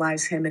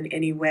sensationalize him in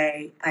any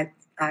way, I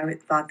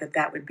thought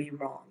that would be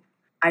wrong.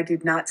 I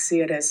did not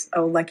see it as,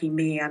 oh, lucky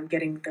me, I'm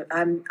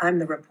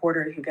the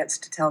reporter who gets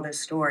to tell this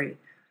story.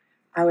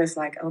 I was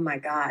like, oh my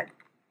God,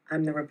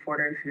 I'm the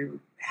reporter who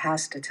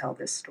has to tell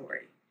this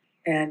story.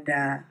 And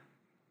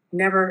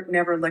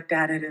never looked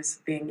at it as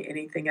being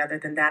anything other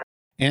than that.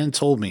 Anne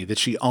told me that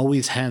she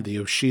always had the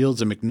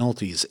O'Shields and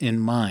McNultys in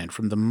mind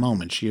from the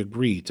moment she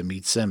agreed to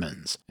meet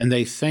Simmons, and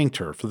they thanked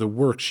her for the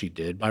work she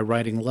did by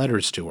writing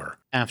letters to her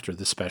after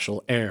the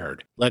special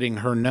aired, letting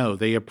her know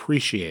they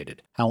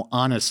appreciated how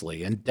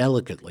honestly and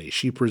delicately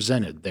she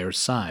presented their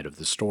side of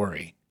the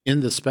story. In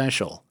the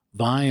special,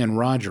 Vi and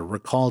Roger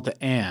recalled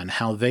to Anne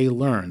how they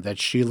learned that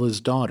Sheila's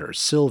daughter,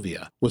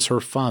 Sylvia, was her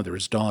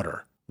father's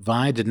daughter.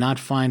 Vi did not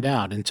find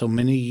out until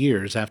many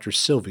years after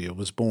Sylvia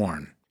was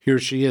born. Here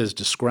she is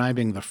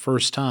describing the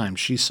first time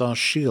she saw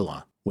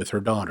Sheila with her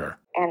daughter.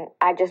 And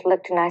I just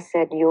looked and I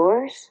said,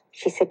 yours?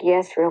 She said,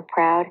 yes, real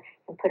proud,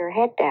 and put her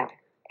head down.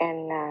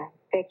 And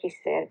Becky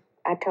said,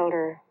 I told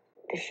her,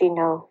 does she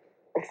know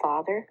the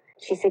father?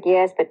 She said,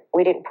 yes, but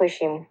we didn't push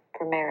him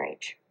for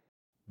marriage.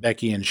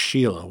 Becky and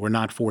Sheila were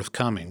not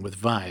forthcoming with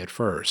Vi at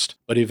first,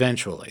 but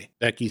eventually,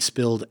 Becky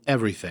spilled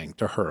everything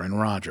to her and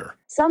Roger.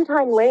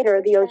 Sometime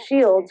later, the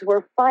O'Shields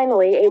were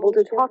finally able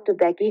to talk to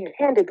Becky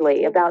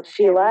candidly about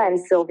Sheila and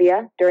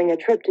Sylvia during a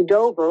trip to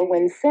Dover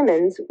when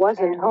Simmons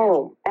wasn't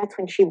home. That's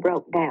when she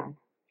broke down.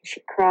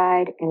 She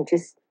cried and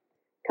just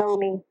told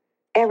me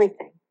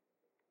everything.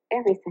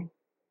 Everything.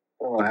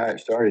 I don't know how it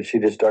started. She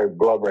just started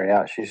blubbering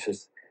out. She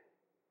says,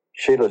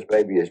 Sheila's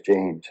baby is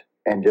Jean's.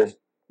 And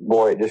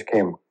it just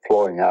came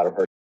flowing out of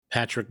her.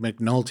 Patrick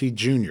McNulty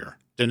Jr.,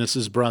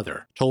 Dennis's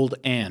brother, told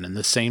Anne in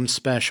the same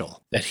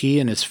special that he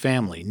and his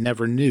family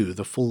never knew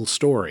the full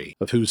story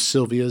of who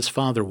Sylvia's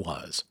father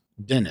was.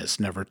 Dennis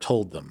never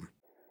told them.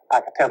 I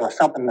could tell there was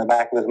something in the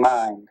back of his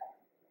mind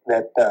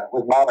that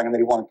was bothering him that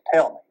he wanted to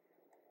tell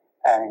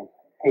me. And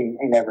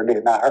he never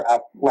did. Now, I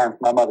learned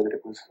from my mother that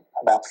it was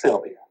about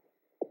Sylvia.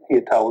 He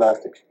had told us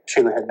that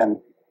Sheila had been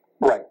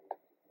raped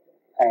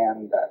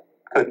and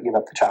couldn't give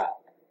up the child.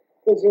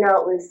 Did you know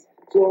it was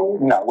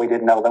Jean? No, we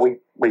didn't know that.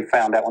 We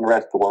found out when the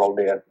rest of the world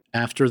did.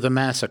 After the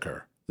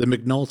massacre, the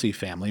McNulty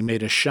family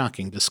made a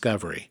shocking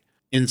discovery.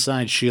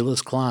 Inside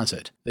Sheila's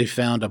closet, they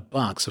found a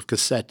box of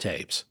cassette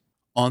tapes.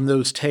 On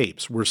those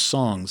tapes were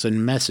songs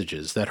and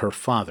messages that her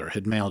father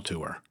had mailed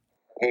to her.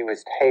 He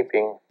was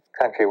taping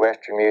country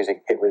western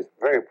music. It was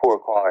very poor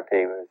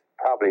quality. He was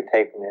probably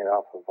taping it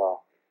off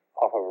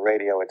of a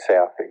radio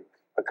itself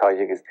because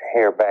you could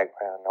hear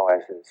background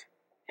noises.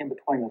 In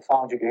between the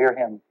songs, you could hear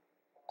him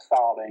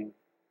sobbing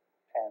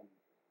and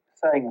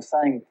saying the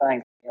same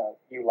thing.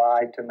 You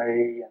lied to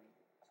me and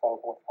so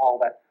forth. All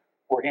that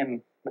were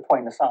in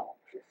between the songs.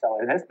 So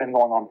and it's been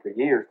going on for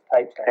years.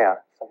 Tapes. Yeah.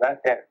 So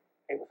that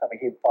it was something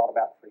he'd thought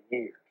about for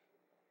years.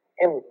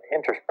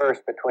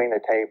 Interspersed between the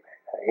tape,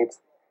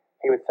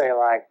 he would say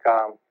like,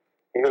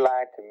 "You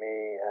lied to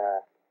me,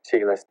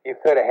 Sheila. You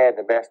could have had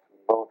the best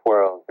of both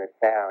worlds, but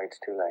now it's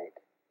too late."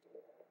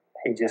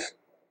 He just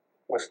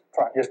was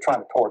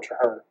trying to torture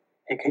her.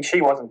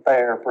 She wasn't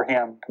there for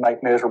him to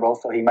make miserable,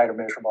 so he made her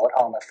miserable at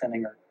home by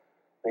sending her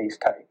these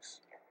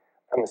tapes.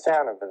 From the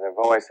sound of the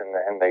voice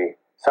and the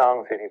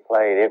songs that he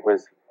played, it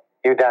was,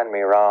 "You done me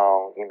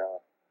wrong,"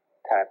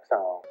 type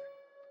song.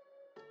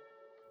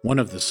 One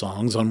of the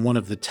songs on one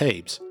of the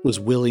tapes was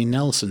Willie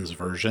Nelson's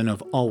version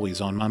of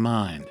Always on My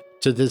Mind.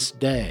 To this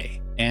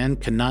day, Anne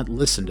cannot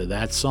listen to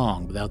that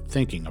song without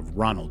thinking of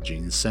Ronald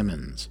Gene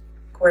Simmons.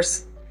 Of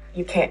course,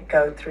 you can't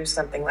go through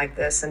something like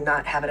this and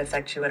not have it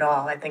affect you at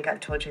all. I think I've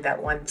told you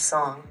that one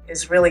song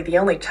is really the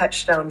only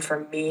touchstone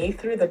for me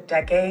through the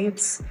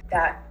decades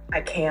that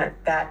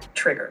that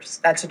triggers.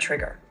 That's a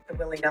trigger. The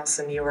Willie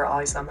Nelson, You Were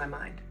Always on My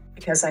Mind.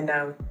 Because I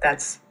know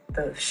that's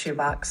the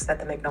shoebox that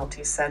the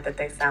McNultys said that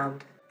they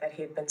found, that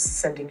he had been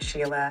sending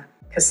Sheila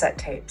cassette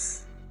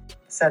tapes.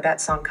 So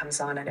that song comes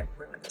on and it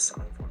ruined the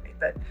song for me.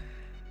 But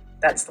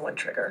that's the one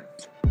trigger.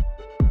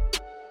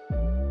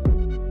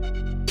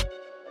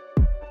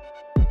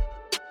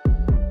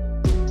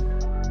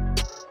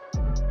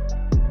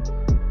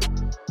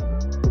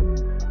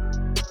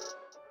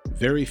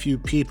 Very few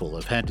people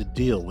have had to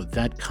deal with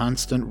that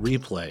constant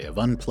replay of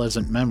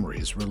unpleasant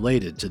memories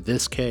related to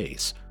this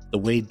case the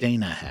way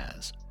Dana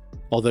has.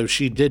 Although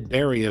she did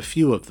bury a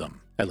few of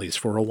them, at least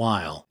for a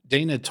while.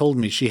 Dana told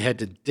me she had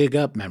to dig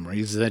up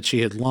memories that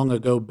she had long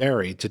ago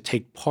buried to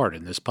take part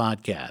in this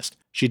podcast.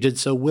 She did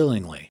so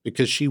willingly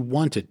because she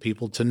wanted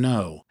people to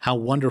know how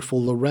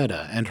wonderful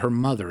Loretta and her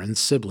mother and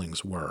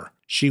siblings were.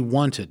 She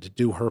wanted to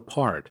do her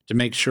part to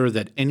make sure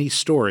that any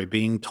story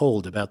being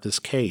told about this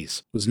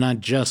case was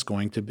not just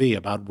going to be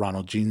about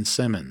Ronald Gene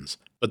Simmons,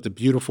 but the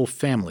beautiful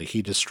family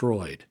he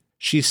destroyed.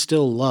 She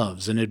still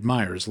loves and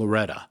admires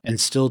Loretta and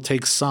still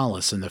takes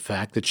solace in the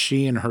fact that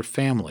she and her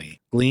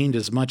family gleaned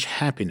as much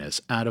happiness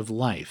out of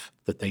life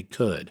that they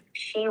could.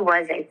 She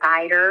was a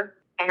fighter,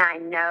 and I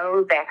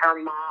know that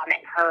her mom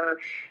and her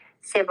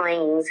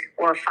siblings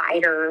were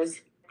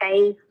fighters.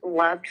 They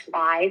loved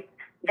life.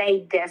 They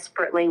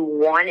desperately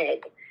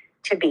wanted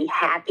to be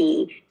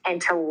happy and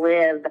to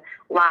live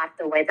life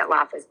the way that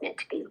life was meant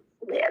to be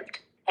lived.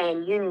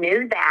 And you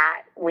knew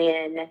that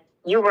when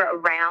you were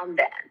around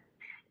them.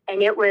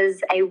 And it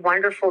was a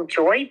wonderful,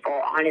 joyful,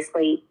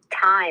 honestly,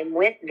 time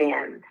with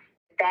them.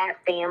 That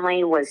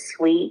family was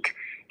sweet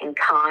and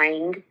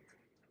kind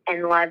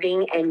and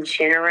loving and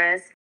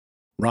generous.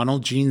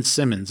 Ronald Gene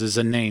Simmons is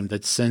a name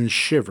that sends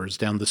shivers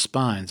down the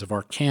spines of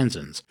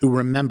Arkansans who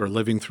remember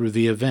living through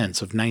the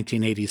events of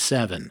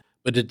 1987,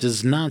 but it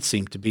does not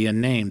seem to be a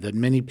name that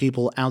many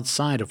people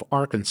outside of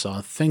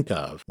Arkansas think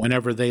of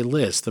whenever they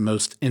list the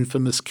most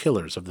infamous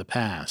killers of the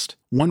past.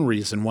 One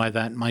reason why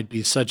that might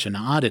be such an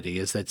oddity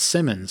is that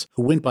Simmons,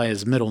 who went by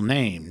his middle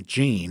name,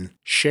 Gene,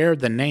 shared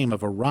the name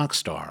of a rock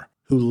star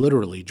who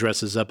literally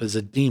dresses up as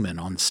a demon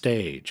on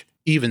stage.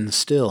 Even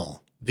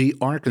still, the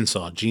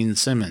Arkansas Gene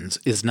Simmons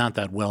is not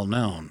that well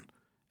known,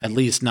 at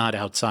least not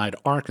outside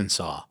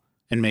Arkansas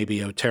and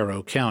maybe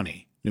Otero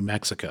County, New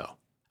Mexico.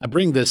 I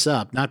bring this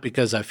up not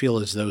because I feel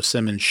as though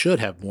Simmons should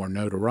have more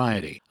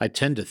notoriety. I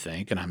tend to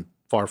think, and I'm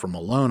far from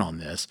alone on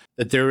this,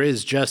 that there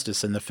is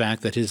justice in the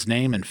fact that his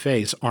name and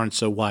face aren't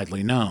so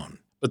widely known.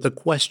 But the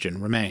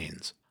question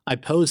remains. I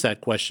posed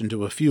that question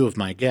to a few of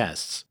my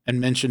guests and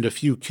mentioned a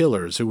few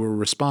killers who were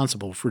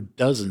responsible for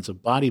dozens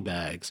of body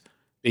bags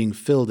being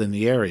filled in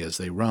the areas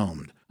they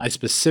roamed. I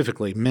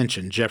specifically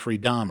mentioned Jeffrey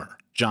Dahmer,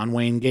 John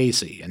Wayne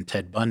Gacy, and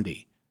Ted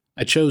Bundy.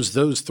 I chose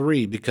those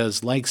three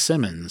because, like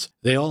Simmons,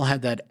 they all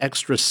had that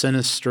extra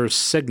sinister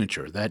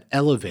signature that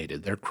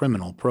elevated their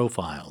criminal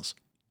profiles.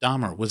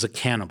 Dahmer was a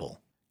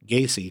cannibal.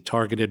 Gacy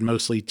targeted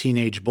mostly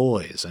teenage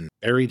boys and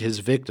buried his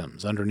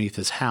victims underneath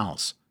his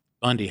house.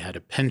 Bundy had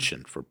a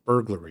penchant for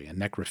burglary and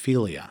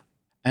necrophilia.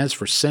 As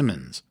for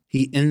Simmons,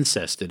 he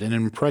incested and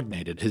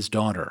impregnated his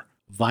daughter,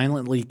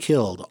 violently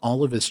killed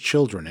all of his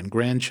children and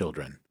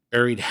grandchildren,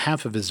 buried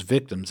half of his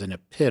victims in a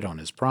pit on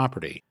his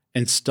property,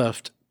 and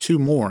stuffed 2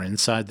 more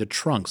inside the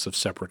trunks of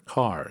separate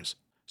cars.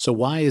 So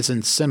why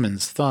isn't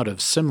Simmons thought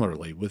of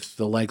similarly with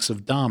the likes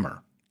of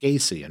Dahmer,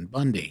 Gacy, and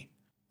Bundy?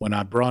 When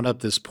I brought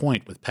up this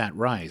point with Pat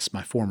Rice,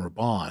 my former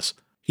boss,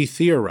 he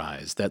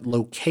theorized that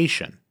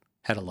location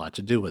had a lot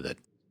to do with it.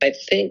 I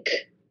think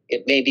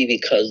it may be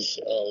because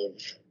of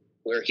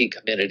where he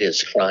committed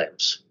his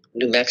crimes.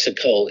 New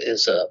Mexico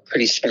is a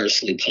pretty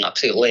sparsely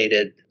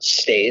populated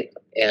state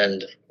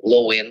and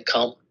low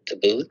income to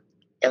boot.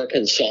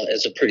 Arkansas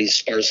is a pretty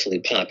sparsely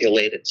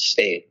populated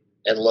state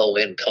and low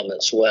income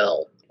as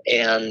well.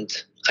 And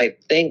I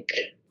think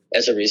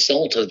as a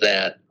result of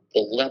that,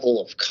 the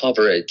level of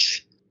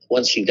coverage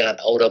once you got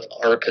out of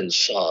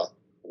Arkansas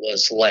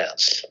was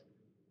less.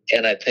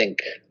 And I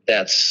think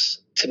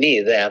that's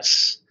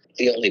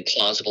the only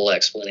plausible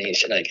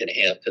explanation I can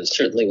have, because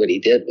certainly what he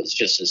did was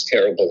just as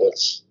terrible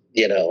as,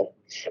 it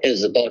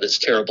was about as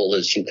terrible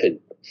as you could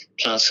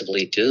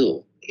possibly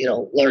do.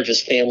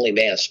 Largest family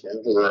mass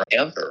murderer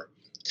ever.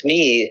 To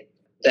me,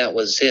 that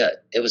was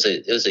it. It was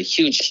a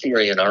huge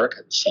story in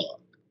Arkansas,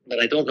 but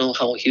I don't know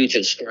how huge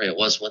a story it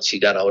was once you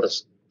got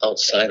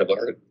outside of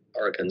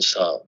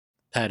Arkansas.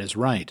 Pat is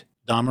right.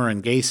 Dahmer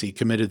and Gacy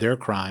committed their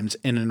crimes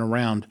in and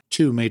around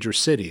 2 major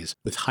cities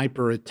with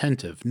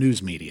hyper-attentive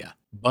news media.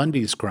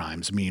 Bundy's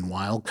crimes,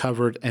 meanwhile,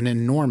 covered an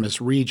enormous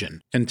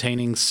region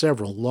containing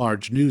several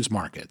large news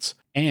markets,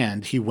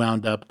 and he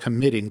wound up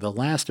committing the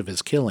last of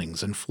his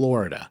killings in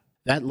Florida.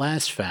 That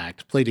last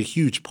fact played a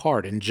huge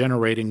part in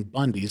generating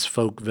Bundy's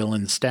folk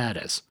villain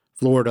status.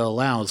 Florida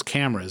allows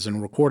cameras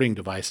and recording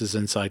devices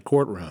inside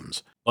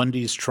courtrooms.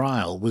 Bundy's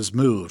trial was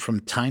moved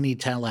from tiny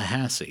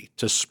Tallahassee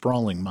to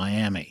sprawling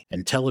Miami,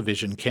 and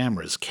television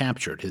cameras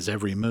captured his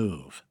every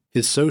move.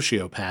 His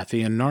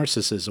sociopathy and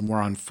narcissism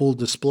were on full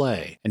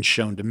display and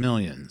shown to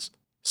millions.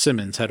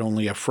 Simmons had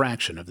only a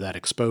fraction of that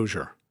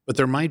exposure. But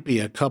there might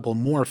be a couple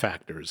more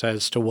factors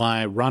as to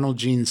why Ronald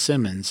Gene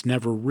Simmons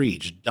never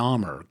reached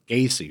Dahmer,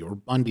 Gacy, or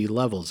Bundy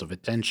levels of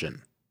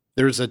attention.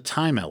 There's a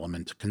time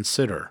element to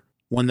consider,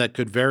 one that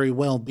could very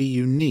well be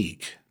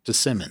unique to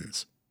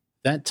Simmons.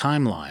 That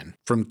timeline,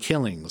 from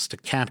killings to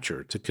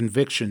capture to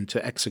conviction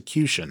to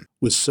execution,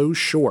 was so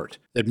short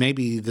that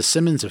maybe the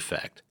Simmons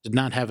effect did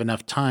not have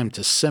enough time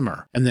to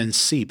simmer and then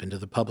seep into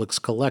the public's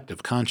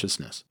collective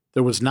consciousness.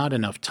 There was not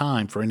enough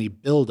time for any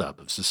buildup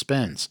of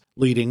suspense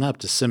leading up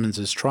to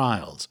Simmons's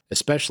trials,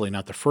 especially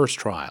not the first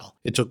trial.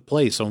 It took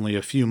place only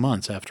a few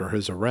months after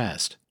his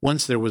arrest.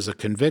 Once there was a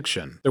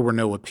conviction, there were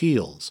no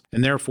appeals,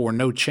 and therefore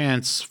no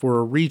chance for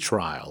a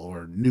retrial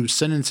or new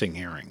sentencing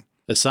hearing.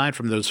 Aside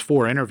from those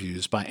 4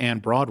 interviews by Ann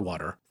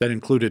Broadwater that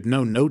included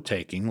no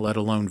note-taking, let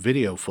alone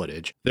video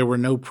footage, there were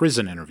no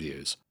prison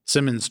interviews.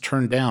 Simmons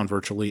turned down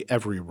virtually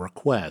every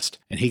request,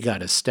 and he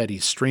got a steady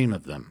stream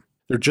of them.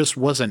 There just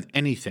wasn't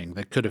anything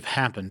that could have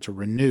happened to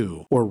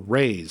renew or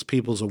raise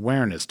people's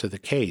awareness to the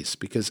case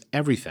because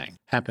everything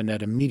happened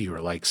at a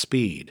meteor-like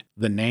speed.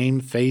 The name,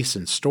 face,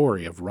 and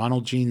story of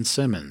Ronald Gene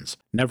Simmons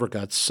never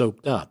got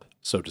soaked up,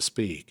 so to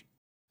speak.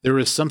 There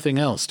is something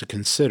else to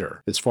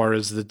consider as far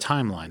as the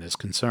timeline is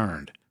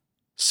concerned.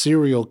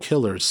 Serial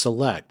killers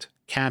select,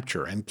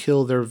 capture, and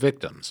kill their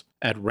victims,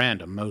 at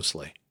random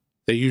mostly.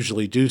 They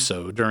usually do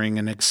so during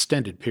an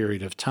extended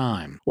period of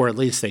time, or at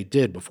least they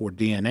did before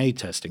DNA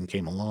testing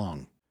came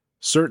along.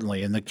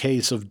 Certainly in the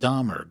case of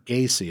Dahmer,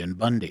 Gacy, and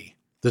Bundy,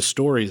 the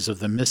stories of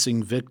the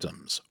missing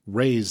victims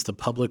raised the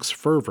public's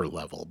fervor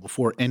level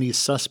before any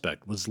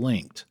suspect was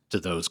linked to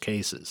those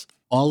cases.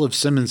 All of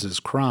Simmons's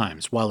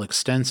crimes, while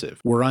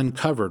extensive, were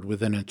uncovered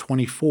within a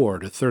 24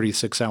 to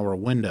 36-hour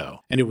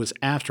window, and it was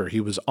after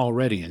he was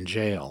already in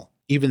jail.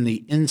 Even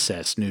the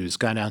incest news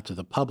got out to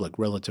the public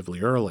relatively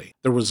early.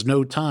 There was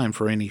no time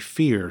for any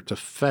fear to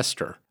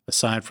fester,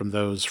 aside from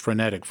those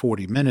frenetic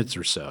 40 minutes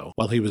or so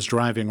while he was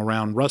driving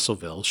around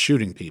Russellville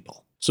shooting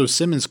people. So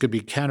Simmons could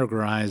be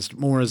categorized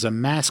more as a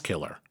mass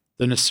killer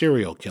than a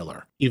serial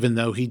killer, even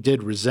though he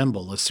did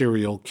resemble a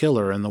serial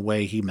killer in the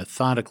way he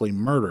methodically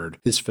murdered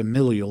his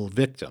familial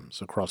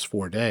victims across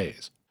 4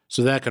 days.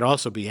 So that could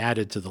also be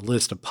added to the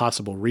list of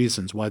possible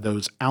reasons why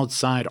those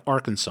outside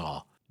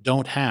Arkansas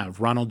don't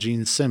have Ronald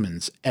Gene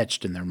Simmons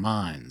etched in their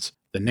minds.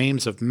 The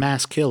names of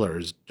mass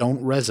killers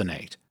don't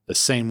resonate the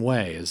same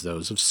way as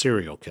those of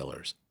serial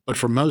killers. But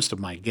for most of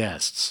my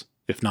guests,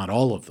 if not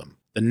all of them,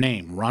 the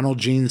name Ronald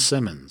Gene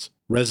Simmons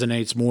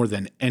resonates more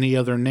than any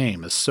other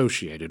name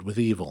associated with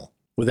evil.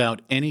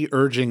 Without any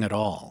urging at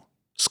all,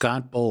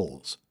 Scott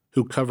Bowles,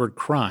 who covered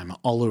crime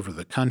all over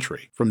the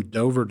country, from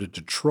Dover to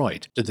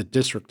Detroit to the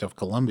District of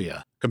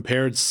Columbia,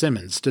 compared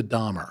Simmons to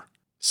Dahmer.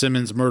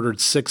 Simmons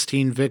murdered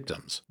 16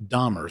 victims,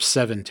 Dahmer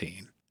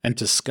 17. And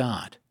to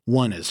Scott,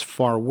 one is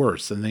far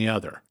worse than the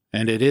other,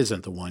 and it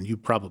isn't the one you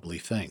probably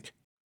think.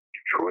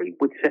 Detroit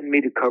would send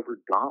me to cover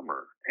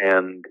Dahmer,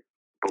 and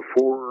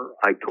before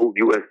I told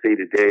USA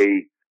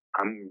Today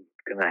I'm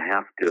going to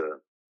have to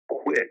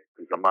quit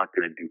because I'm not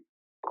going to do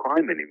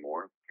crime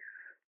anymore,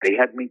 they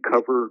had me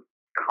cover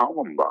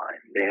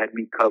Columbine. They had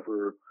me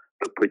cover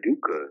the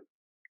Paducah,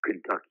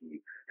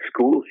 Kentucky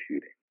school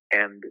shooting.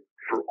 And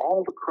for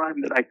all the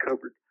crime that I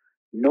covered,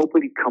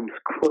 nobody comes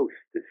close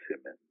to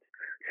Simmons.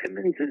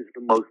 Simmons is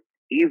the most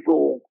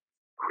evil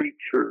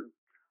creature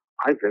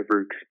I've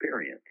ever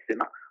experienced.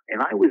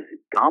 And I was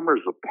at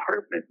Dahmer's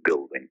apartment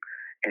building,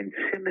 and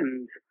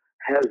Simmons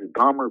has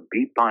Dahmer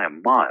beat by a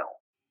mile.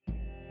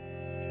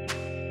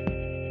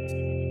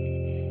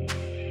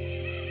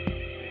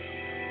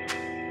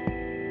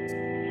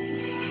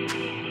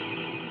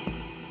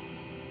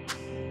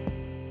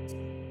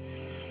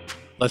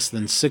 Less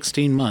than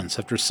 16 months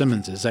after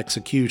Simmons's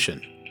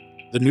execution,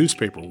 the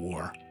newspaper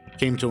war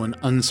came to an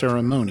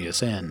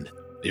unceremonious end.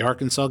 The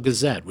Arkansas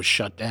Gazette was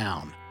shut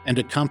down, and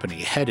a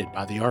company headed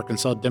by the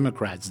Arkansas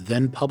Democrat's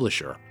then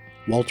publisher,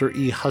 Walter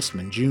E.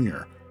 Hussman Jr.,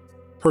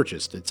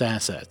 purchased its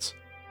assets.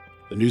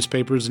 The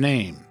newspaper's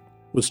name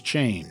was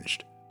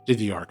changed to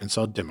the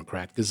Arkansas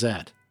Democrat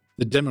Gazette.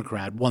 The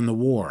Democrat won the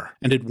war,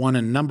 and it won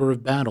a number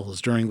of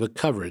battles during the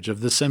coverage of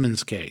the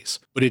Simmons case,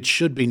 but it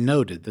should be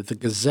noted that the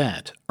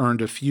Gazette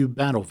earned a few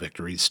battle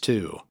victories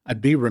too.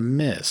 I'd be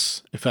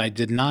remiss if I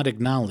did not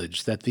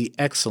acknowledge that the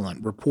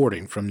excellent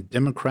reporting from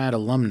Democrat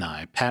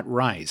alumni Pat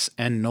Rice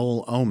and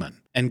Noel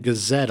Oman and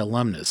Gazette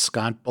alumnus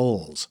Scott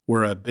Bowles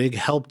were a big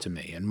help to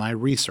me in my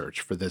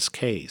research for this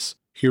case.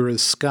 Here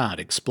is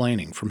Scott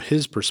explaining from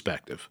his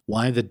perspective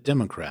why the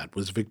Democrat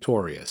was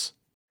victorious.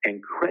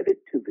 And credit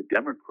to the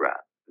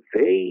Democrat.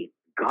 They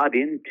got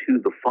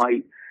into the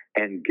fight,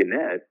 and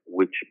Gannett,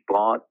 which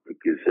bought the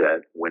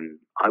Gazette when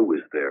I was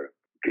there,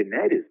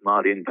 Gannett is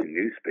not into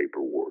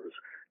newspaper wars.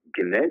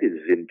 Gannett is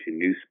into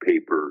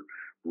newspaper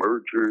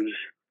mergers,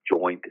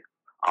 joint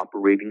operations.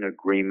 operating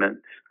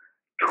agreements,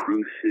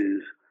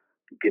 truces.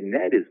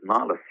 Gannett is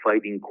not a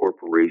fighting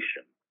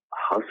corporation.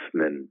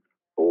 Hussman,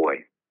 boy,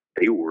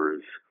 they were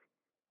as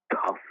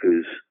tough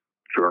as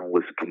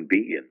journalists can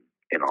be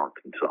in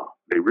Arkansas.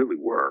 They really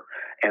were.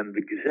 And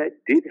the Gazette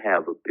did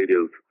have a bit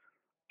of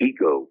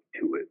ego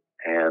to it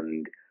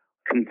and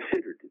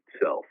considered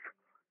itself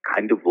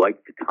kind of like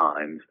the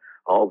Times.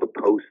 All the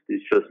Post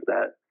is just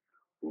that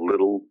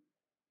little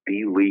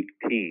B-League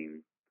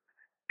team.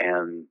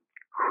 And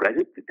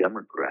credit the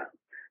Democrats.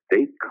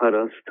 They cut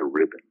us to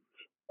ribbons.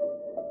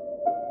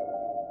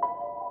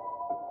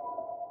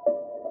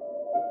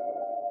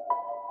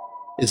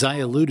 As I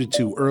alluded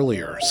to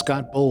earlier,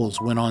 Scott Bowles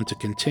went on to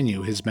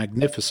continue his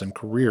magnificent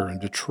career in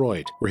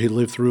Detroit, where he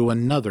lived through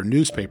another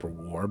newspaper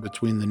war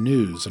between the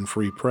news and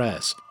free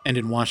press, and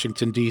in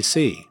Washington,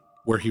 D.C.,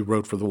 where he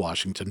wrote for the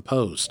Washington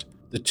Post.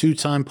 The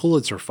two-time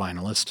Pulitzer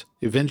finalist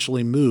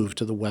eventually moved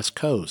to the West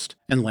Coast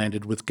and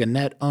landed with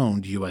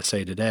Gannett-owned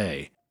USA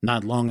Today.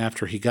 Not long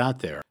after he got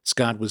there,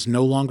 Scott was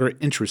no longer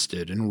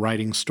interested in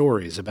writing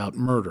stories about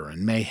murder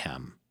and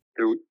mayhem.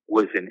 There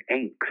was an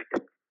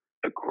angst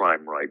to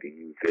crime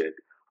writing that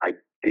I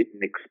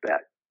didn't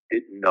expect,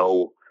 didn't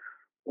know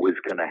was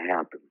going to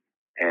happen.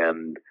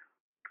 And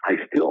I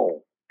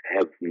still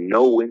have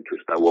no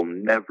interest.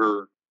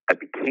 I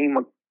became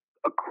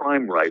a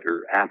crime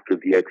writer after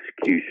the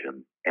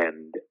execution,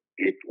 and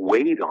it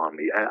weighed on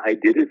me. I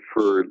did it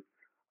for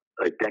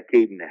a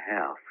decade and a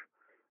half,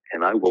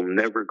 and I will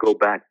never go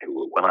back to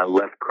it. When I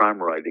left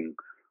crime writing,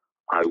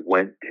 I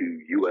went to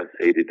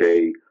USA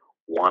Today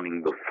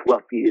wanting the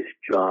fluffiest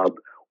job,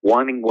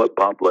 wanting what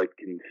Bob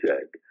Letkin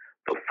said,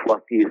 the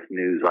fluffiest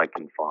news I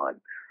can find.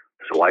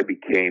 So I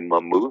became a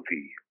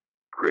movie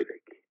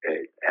critic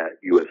at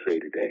USA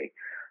Today.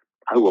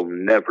 I will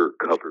never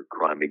cover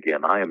crime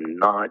again. I am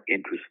not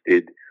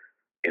interested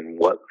in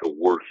what the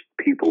worst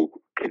people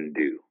can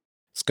do.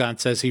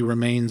 Scott says he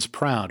remains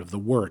proud of the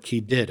work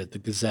he did at the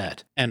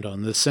Gazette and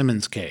on the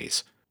Simmons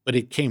case, but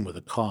it came with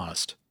a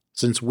cost.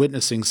 Since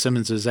witnessing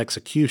Simmons's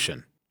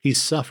execution, he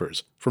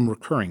suffers from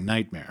recurring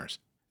nightmares.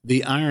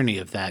 The irony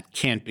of that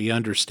can't be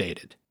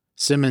understated.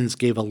 Simmons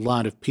gave a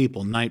lot of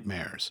people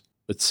nightmares,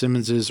 but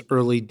Simmons's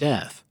early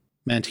death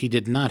meant he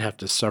did not have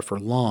to suffer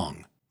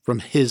long from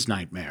his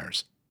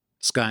nightmares.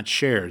 Scott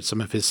shared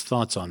some of his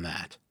thoughts on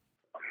that.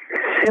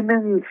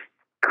 Simmons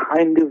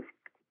kind of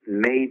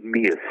made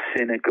me a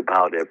cynic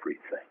about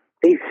everything.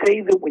 They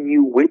say that when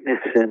you witness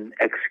an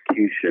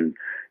execution,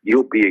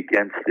 you'll be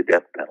against the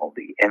death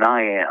penalty, and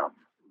I am,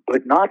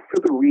 but not for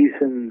the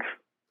reasons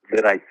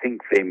that I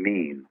think they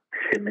mean.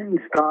 Simmons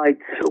died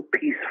so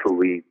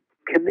peacefully.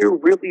 Can there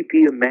really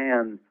be a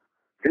man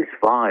this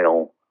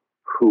vile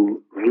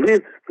who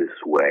lives this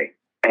way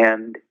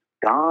and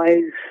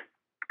dies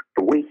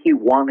the way he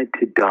wanted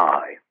to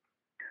die?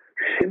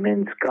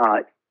 Simmons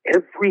got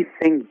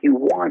everything he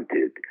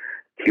wanted.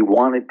 He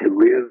wanted to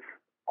live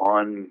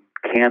on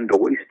canned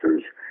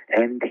oysters,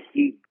 and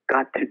he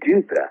got to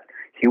do that.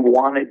 He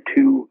wanted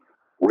to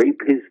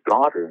rape his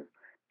daughter,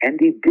 and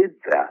he did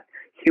that.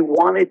 He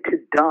wanted to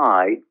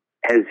die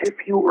as if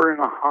you were in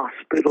a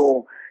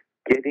hospital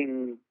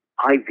getting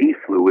IV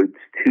fluids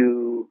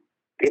to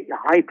get you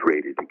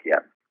hydrated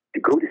again.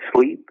 To go to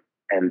sleep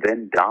and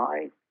then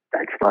die,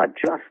 that's not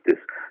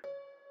justice.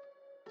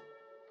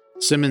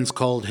 Simmons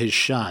called his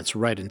shots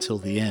right until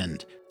the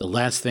end. The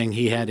last thing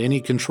he had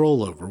any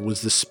control over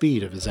was the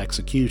speed of his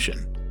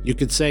execution. You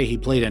could say he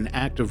played an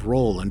active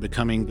role in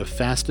becoming the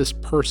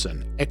fastest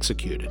person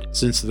executed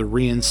since the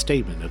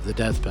reinstatement of the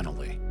death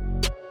penalty.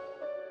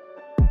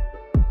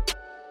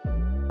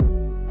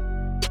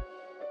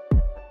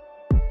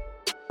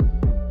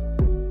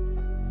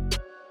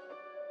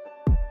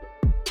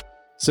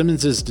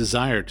 Simmons's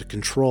desire to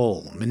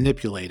control,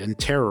 manipulate, and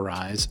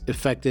terrorize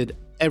affected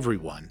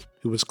everyone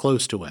who was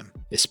close to him,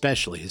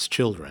 especially his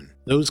children.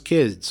 Those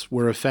kids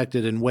were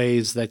affected in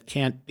ways that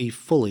can't be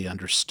fully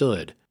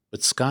understood,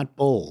 but Scott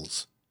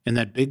Bowles, in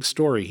that big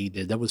story he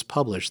did that was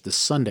published the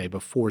Sunday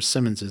before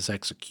Simmons's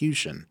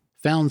execution,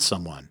 found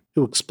someone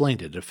who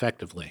explained it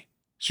effectively.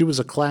 She was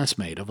a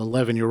classmate of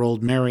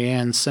 11-year-old Mary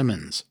Ann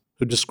Simmons,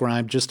 who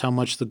described just how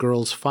much the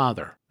girl's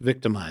father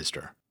victimized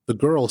her. The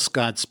girl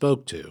Scott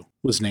spoke to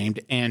was named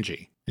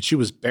Angie, and she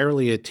was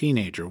barely a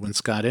teenager when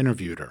Scott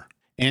interviewed her.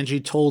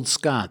 Angie told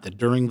Scott that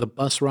during the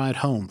bus ride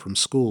home from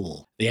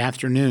school, the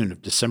afternoon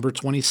of December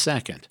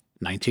 22nd,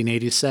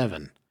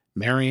 1987,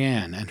 Mary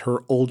Ann and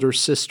her older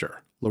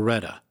sister,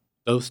 Loretta,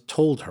 both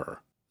told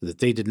her that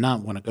they did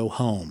not want to go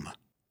home.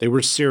 They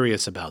were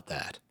serious about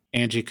that.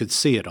 Angie could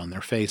see it on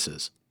their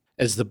faces.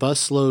 As the bus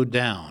slowed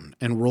down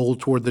and rolled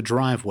toward the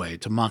driveway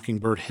to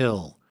Mockingbird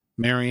Hill,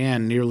 Mary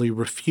Ann nearly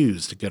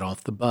refused to get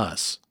off the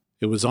bus.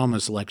 It was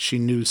almost like she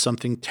knew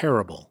something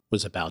terrible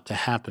was about to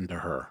happen to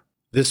her.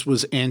 This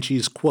was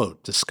Angie's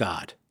quote to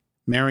Scott.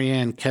 Mary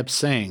Ann kept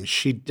saying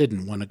she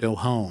didn't want to go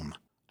home.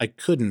 I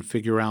couldn't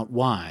figure out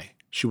why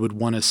she would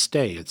want to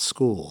stay at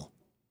school.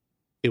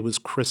 It was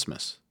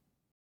Christmas.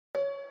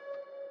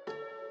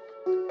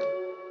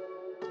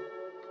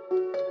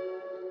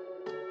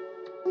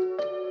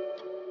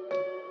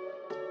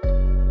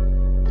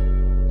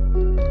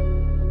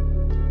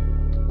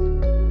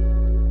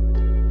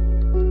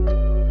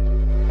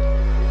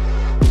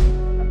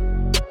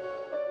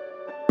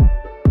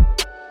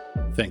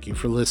 Thank you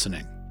for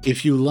listening.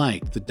 If you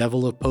liked The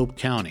Devil of Pope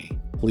County,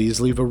 please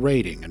leave a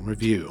rating and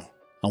review.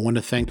 I want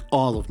to thank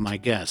all of my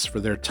guests for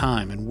their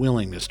time and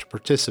willingness to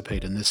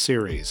participate in this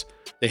series.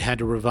 They had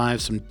to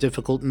revive some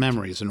difficult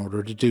memories in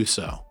order to do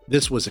so.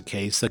 This was a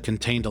case that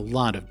contained a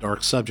lot of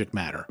dark subject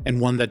matter,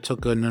 and one that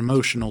took an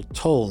emotional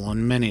toll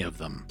on many of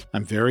them.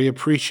 I'm very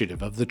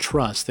appreciative of the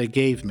trust they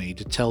gave me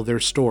to tell their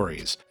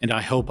stories, and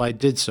I hope I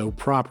did so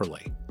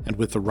properly, and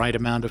with the right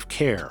amount of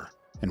care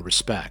and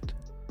respect.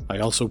 I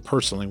also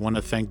personally want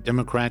to thank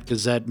Democrat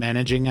Gazette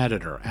Managing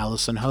Editor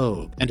Allison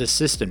Hogue and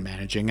Assistant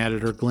Managing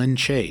Editor Glenn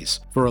Chase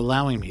for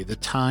allowing me the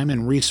time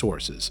and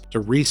resources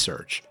to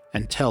research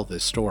and tell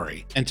this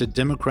story, and to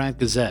Democrat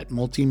Gazette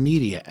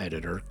Multimedia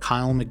Editor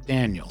Kyle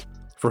McDaniel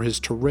for his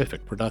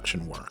terrific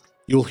production work.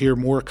 You'll hear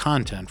more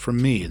content from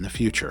me in the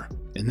future.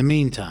 In the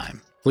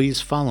meantime,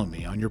 please follow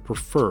me on your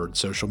preferred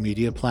social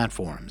media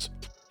platforms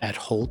at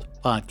Holt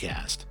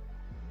Podcast.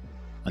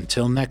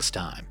 Until next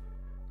time,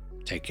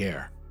 take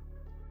care.